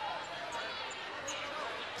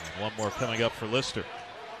 And one more coming up for Lister.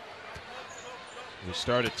 We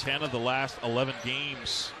started 10 of the last 11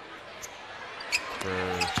 games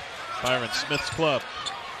for Byron Smith's club.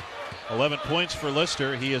 11 points for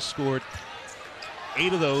Lister. He has scored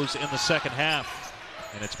 8 of those in the second half.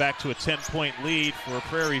 And it's back to a 10-point lead for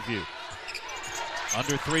Prairie View.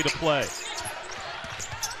 Under 3 to play.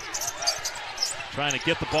 Trying to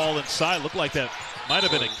get the ball inside. Looked like that might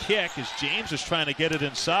have been a kick as James is trying to get it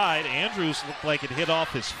inside. Andrews looked like it hit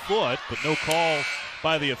off his foot, but no call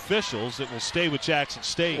by the officials. It will stay with Jackson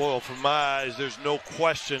State. Well, from my eyes, there's no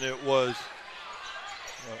question it was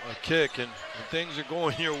a kick, and when things are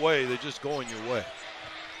going your way, they're just going your way.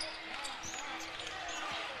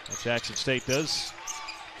 Well, Jackson State does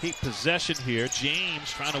keep possession here.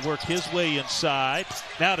 James trying to work his way inside.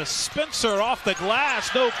 Now to Spencer off the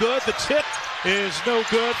glass. No good. The tip is no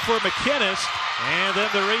good for McInnes. And then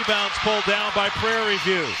the rebound's pulled down by Prairie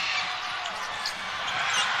View.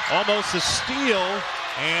 Almost a steal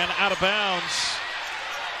and out of bounds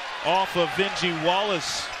off of Vinji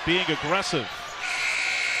Wallace being aggressive.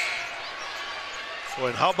 Boy,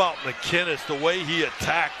 and how about McInnes, the way he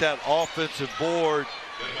attacked that offensive board.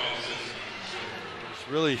 It's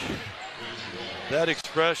really, that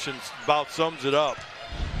expression about sums it up.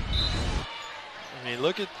 I mean,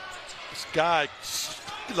 look at this guy.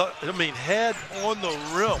 I mean, head on the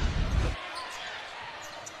rim.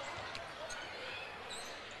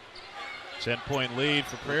 10-point lead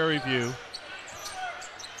for Prairie View.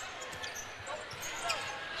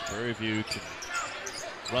 Prairie View can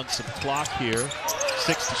run some clock here.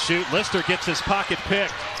 6 to shoot. Lister gets his pocket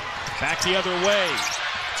picked. Back the other way.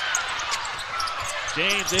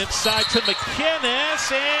 James inside to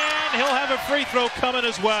McInnes, and he'll have a free throw coming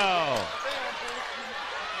as well.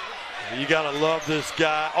 You gotta love this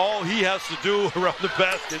guy. All he has to do around the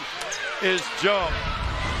basket is jump.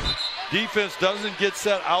 Defense doesn't get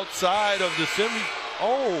set outside of the semi.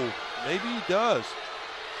 Oh, maybe he does.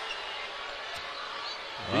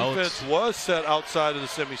 Well, defense was set outside of the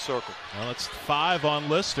semicircle. Well, it's 5 on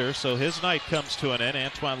Lister, so his night comes to an end.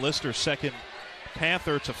 Antoine Lister, second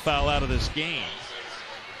Panther to foul out of this game.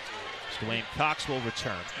 Dwayne Cox will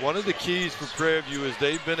return. One of the keys for Prairie View is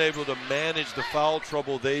they've been able to manage the foul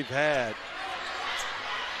trouble they've had.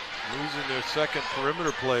 Losing their second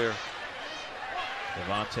perimeter player.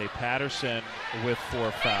 Devontae Patterson with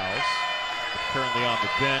 4 fouls. But currently on the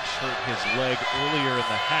bench, hurt his leg earlier in the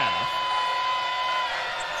half.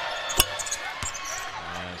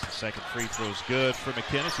 As the second free throw is good for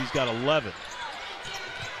McInnes. He's got 11.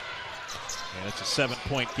 And it's a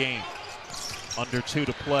 7-point game. Under 2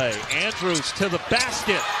 to play. Andrews to the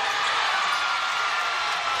basket.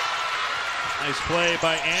 Nice play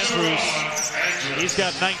by Andrews. He's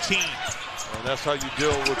got 19. And that's how you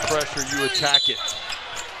deal with pressure. You attack it.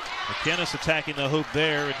 McInnes attacking the hoop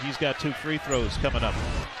there, and he's got 2 free throws coming up.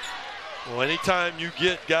 Well, anytime you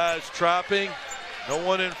get guys trapping, no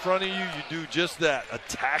one in front of you, you do just that.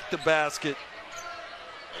 Attack the basket.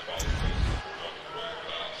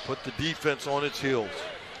 Put the defense on its heels.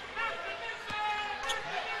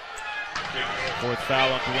 4th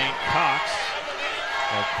foul on Dwayne Cox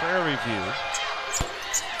of Prairie View.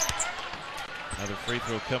 Another free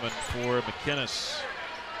throw coming for McInnes.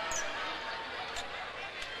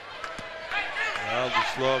 I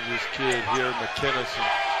just love this kid here, McInnes, and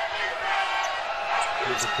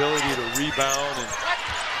his ability to rebound, and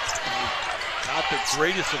not the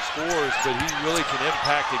greatest of scorers, but he really can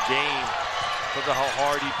impact a game because of how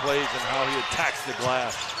hard he plays and how he attacks the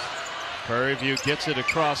glass. Prairie View gets it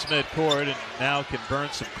across midcourt and now can burn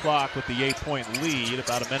some clock with the 8-point lead.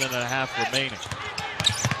 About a minute and a half remaining.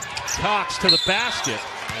 Cox to the basket,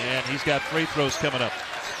 and he's got free throws coming up.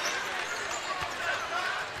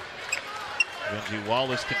 Benji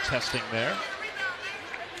Wallace contesting there.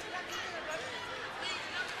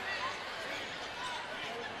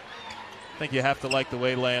 I think you have to like the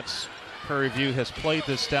way Lance Prairie View has played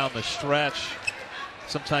this down the stretch.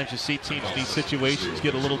 Sometimes you see teams in these situations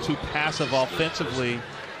get a little too passive offensively,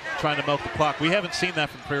 trying to milk the clock. We haven't seen that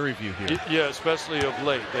from Prairie View here. Yeah, especially of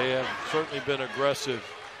late. They have certainly been aggressive.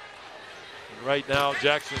 And right now,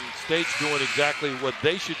 Jackson State's doing exactly what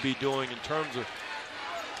they should be doing in terms of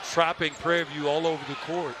trapping Prairie View all over the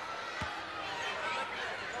court.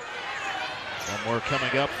 One more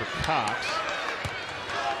coming up for Cox.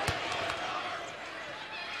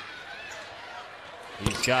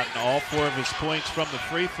 He's gotten all 4 of his points from the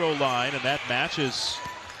free throw line, and that matches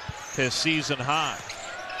his season high.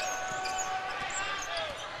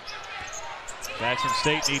 Jackson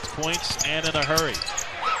State needs points and in a hurry.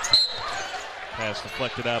 Pass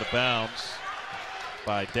deflected out of bounds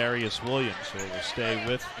by Darius Williams, so it will stay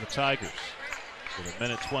with the Tigers with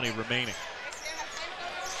 1:20 remaining.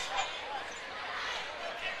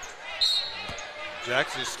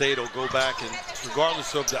 Jackson State will go back, and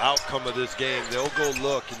regardless of the outcome of this game, they'll go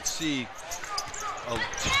look and see a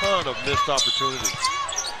ton of missed opportunities.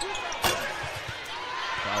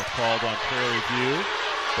 Foul called on Prairie View.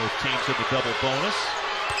 Both teams in the double bonus.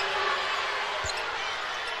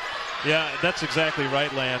 Yeah, that's exactly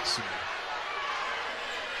right, Lance.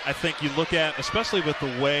 I think you look at, especially with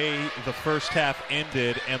the way the first half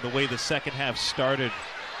ended and the way the second half started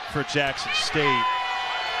for Jackson State,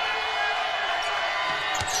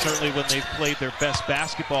 certainly when they've played their best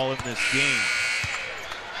basketball in this game.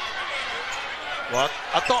 Well,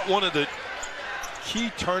 I thought one of the key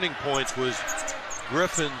turning points was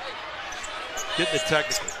Griffin getting the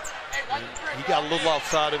technical. And he got a little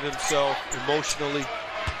outside of himself emotionally,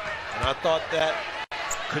 and I thought that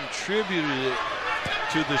contributed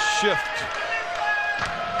to the shift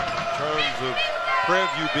in terms of Prairie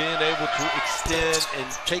View being able to extend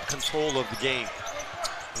and take control of the game.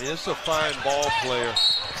 I mean, this is a fine ball player.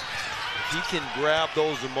 If he can grab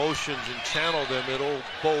those emotions and channel them, it'll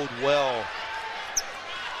bode well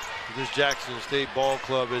for this Jackson State ball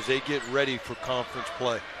club as they get ready for conference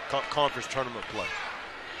play, conference tournament play.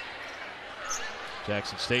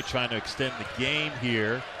 Jackson State trying to extend the game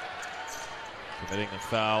here, committing the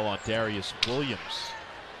foul on Darius Williams.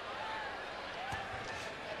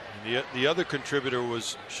 And the other contributor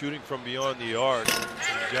was shooting from beyond the arc.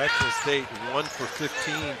 And Jackson State 1 for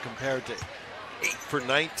 15 compared to 8 for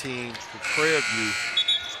 19 for Prairie View.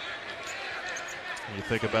 You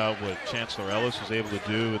think about what Chancellor Ellis was able to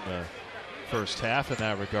do in the first half in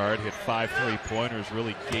that regard. Hit 5 3-pointers,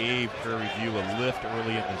 really gave Prairie View a lift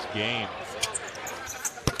early in this game.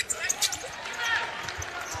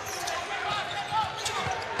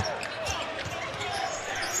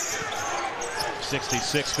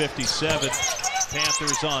 (66-57).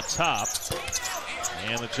 Panthers on top.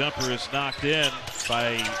 And the jumper is knocked in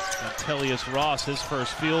by Antelius Ross, his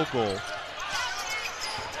first field goal.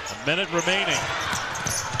 A minute remaining.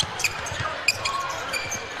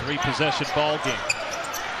 3-possession ball game.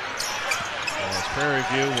 As Prairie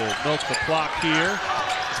View will milk the clock here.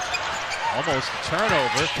 Almost a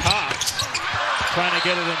turnover. Cox trying to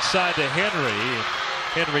get it inside to Henry.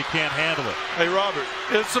 Henry can't handle it. Hey, Robert,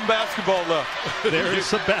 there's some basketball left. There is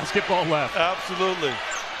some basketball left. Absolutely.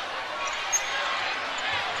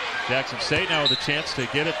 Jackson State now with a chance to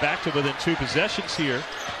get it back to within 2 possessions here.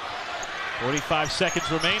 45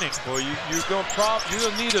 seconds remaining. Well, you're going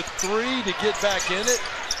to need a 3 to get back in it.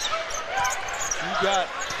 You got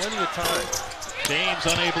plenty of time. James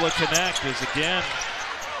unable to connect as again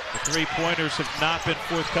the 3-pointers have not been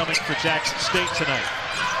forthcoming for Jackson State tonight.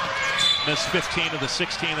 Missed 15 of the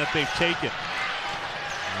 16 that they've taken.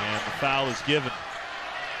 And the foul is given.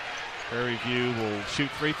 Prairie View will shoot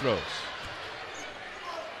free throws.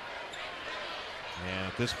 And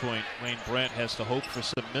at this point, Wayne Brent has to hope for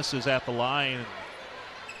some misses at the line and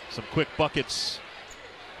some quick buckets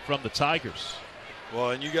from the Tigers.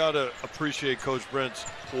 Well, and you got to appreciate Coach Brent's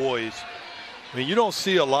poise. I mean, you don't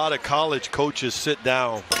see a lot of college coaches sit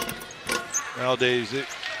down nowadays.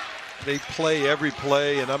 They play every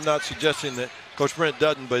play, and I'm not suggesting that Coach Brent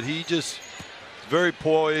doesn't, but he just very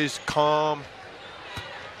poised, calm,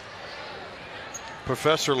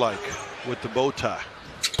 professor-like with the bow tie.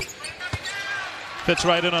 Fits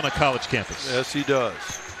right in on a college campus. Yes, he does.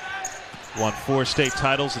 Won 4 state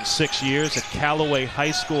titles in 6 years at Callaway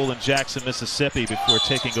High School in Jackson, Mississippi before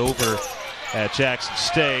taking over at Jackson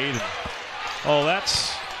State. And, oh,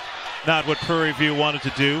 that's not what Prairie View wanted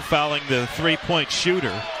to do, fouling the 3-point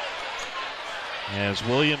shooter. As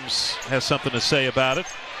Williams has something to say about it.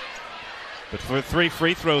 But for 3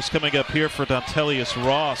 free throws coming up here for Dontelius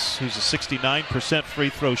Ross, who's a 69% free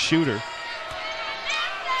throw shooter.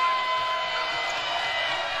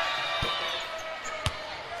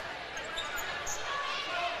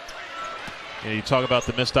 Yeah, you talk about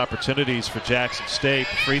the missed opportunities for Jackson State.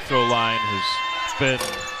 The free throw line has been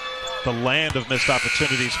the land of missed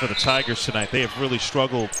opportunities for the Tigers tonight. They have really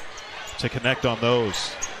struggled to connect on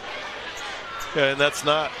those. Yeah, and that's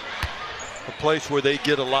not a place where they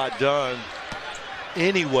get a lot done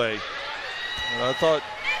anyway. And I thought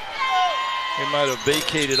they might have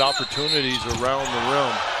vacated opportunities around the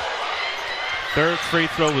rim. 3rd free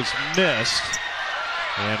throw was missed.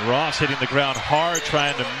 And Ross hitting the ground hard,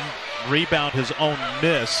 trying to rebound his own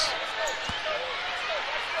miss.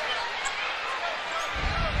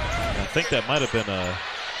 I think that might have been a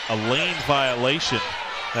lane violation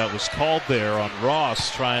that was called there on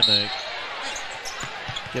Ross, trying to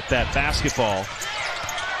get that basketball.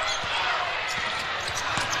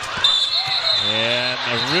 And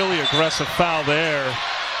a really aggressive foul there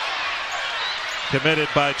committed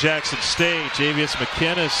by Jackson State. Javius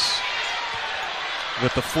McInnes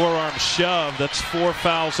with the forearm shove. That's 4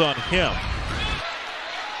 fouls on him.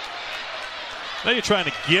 Now you're trying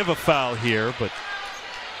to give a foul here, but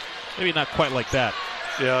maybe not quite like that.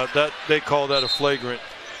 Yeah, that they call that a flagrant.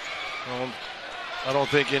 I don't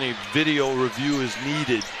think any video review is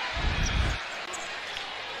needed.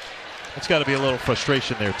 It's got to be a little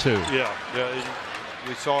frustration there too. Yeah.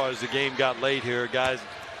 We saw as the game got late here, guys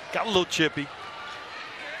got a little chippy.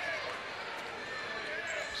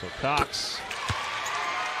 So Cox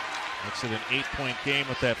makes it an 8-point game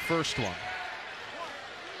with that first one.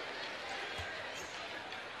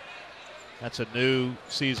 That's a new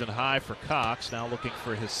season high for Cox, now looking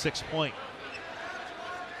for his 6th point.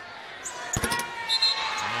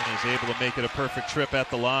 And he's able to make it a perfect trip at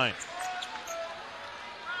the line.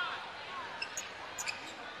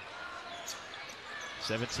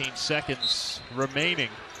 .17 seconds remaining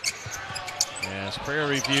as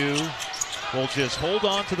Prairie View will just hold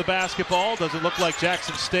on to the basketball. Doesn't look like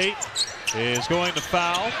Jackson State is going to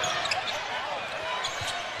foul,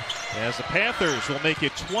 as the Panthers will make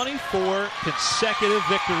it 24 consecutive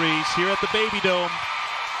victories here at the Baby Dome.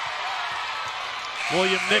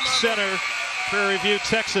 William Nix Center, Prairie View,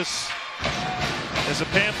 Texas, as the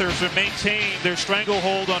Panthers have maintained their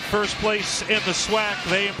stranglehold on first place in the SWAC.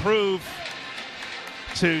 They improve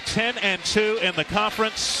to 10-2 in the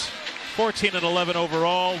conference, 14-11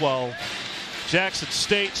 overall, while Jackson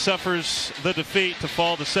State suffers the defeat to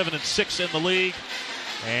fall to 7-6 in the league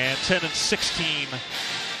and 10-16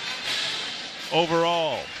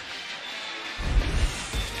 overall.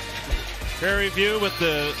 Prairie View with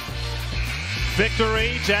the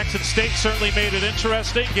victory. Jackson State certainly made it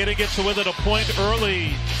interesting, getting it to within a point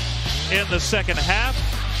early in the second half.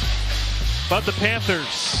 But the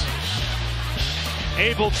Panthers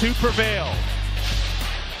able to prevail.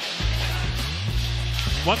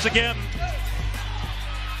 Once again,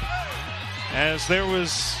 as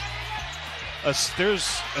there's a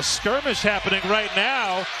skirmish happening right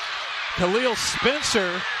now. Khalil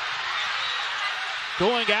Spencer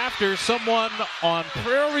going after someone on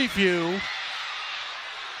Prairie View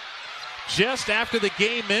just after the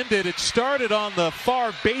game ended. It started on the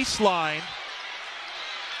far baseline.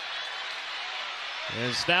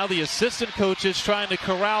 As now the assistant coaches trying to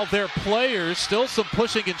corral their players. Still some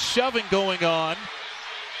pushing and shoving going on.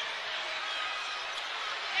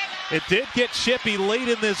 It did get chippy late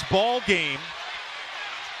in this ball game.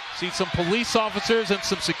 See some police officers and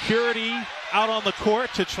some security out on the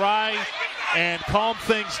court to try and calm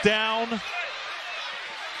things down.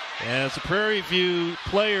 As the Prairie View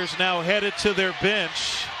players now headed to their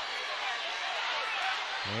bench.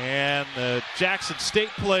 And the Jackson State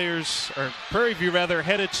players, or Prairie View rather,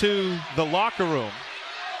 headed to the locker room.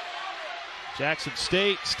 Jackson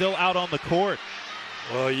State still out on the court.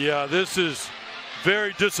 Well, yeah, this is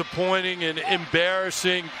very disappointing and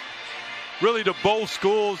embarrassing, really, to both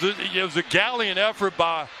schools. It was a gallant effort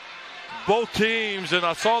by both teams, and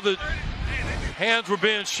I saw that hands were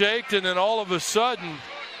being shaken, and then all of a sudden,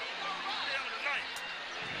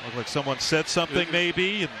 looked like someone said something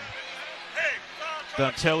maybe, and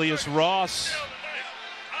Dontelius Ross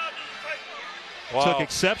took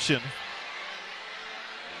exception.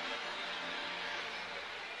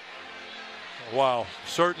 Wow,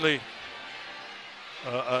 certainly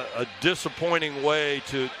a disappointing way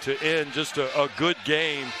to end just a good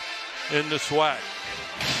game in the SWAC.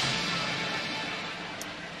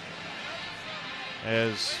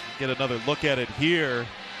 As we get another look at it here,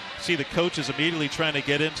 see the coaches immediately trying to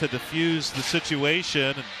get in to defuse the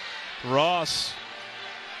situation. And Ross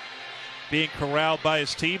being corralled by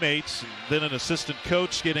his teammates, and then an assistant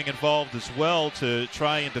coach getting involved as well to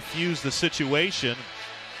try and defuse the situation.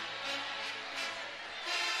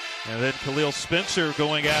 And then Khalil Spencer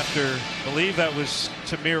going after, I believe that was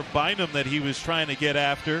Tamir Bynum that he was trying to get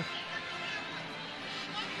after.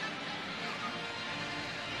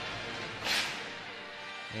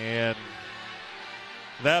 And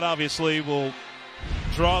that obviously will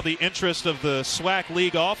draw the interest of the SWAC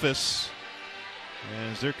League office,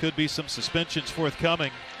 as there could be some suspensions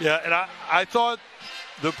forthcoming. Yeah, and I thought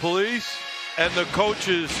the police and the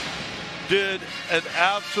coaches did an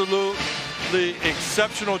absolutely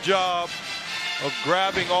exceptional job of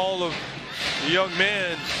grabbing all of the young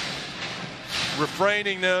men,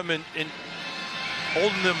 refraining them and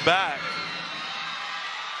holding them back.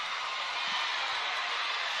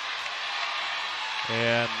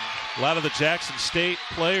 And a lot of the Jackson State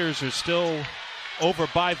players are still over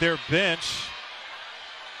by their bench.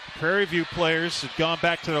 Prairie View players have gone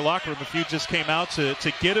back to their locker room. A few just came out to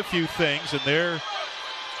get a few things, and they're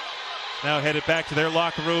now headed back to their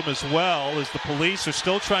locker room as well, as the police are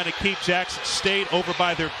still trying to keep Jackson State over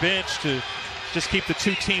by their bench to just keep the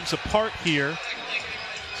two teams apart here.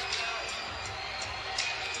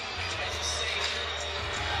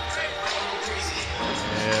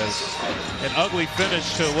 As an ugly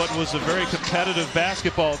finish to what was a very competitive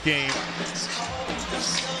basketball game.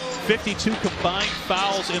 52 combined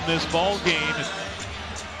fouls in this ball game. It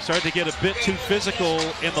started to get a bit too physical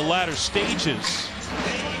in the latter stages.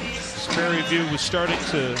 Prairie View was starting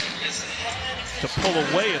to pull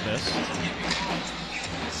away in this.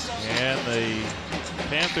 And the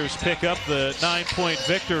Panthers pick up the 9-point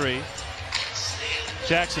victory.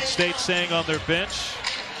 Jackson State staying on their bench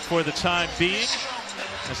for the time being.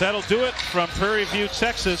 As that'll do it from Prairie View,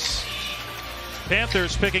 Texas.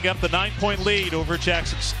 Panthers picking up the 9-point lead over the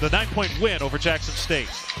 9-point win over Jackson State.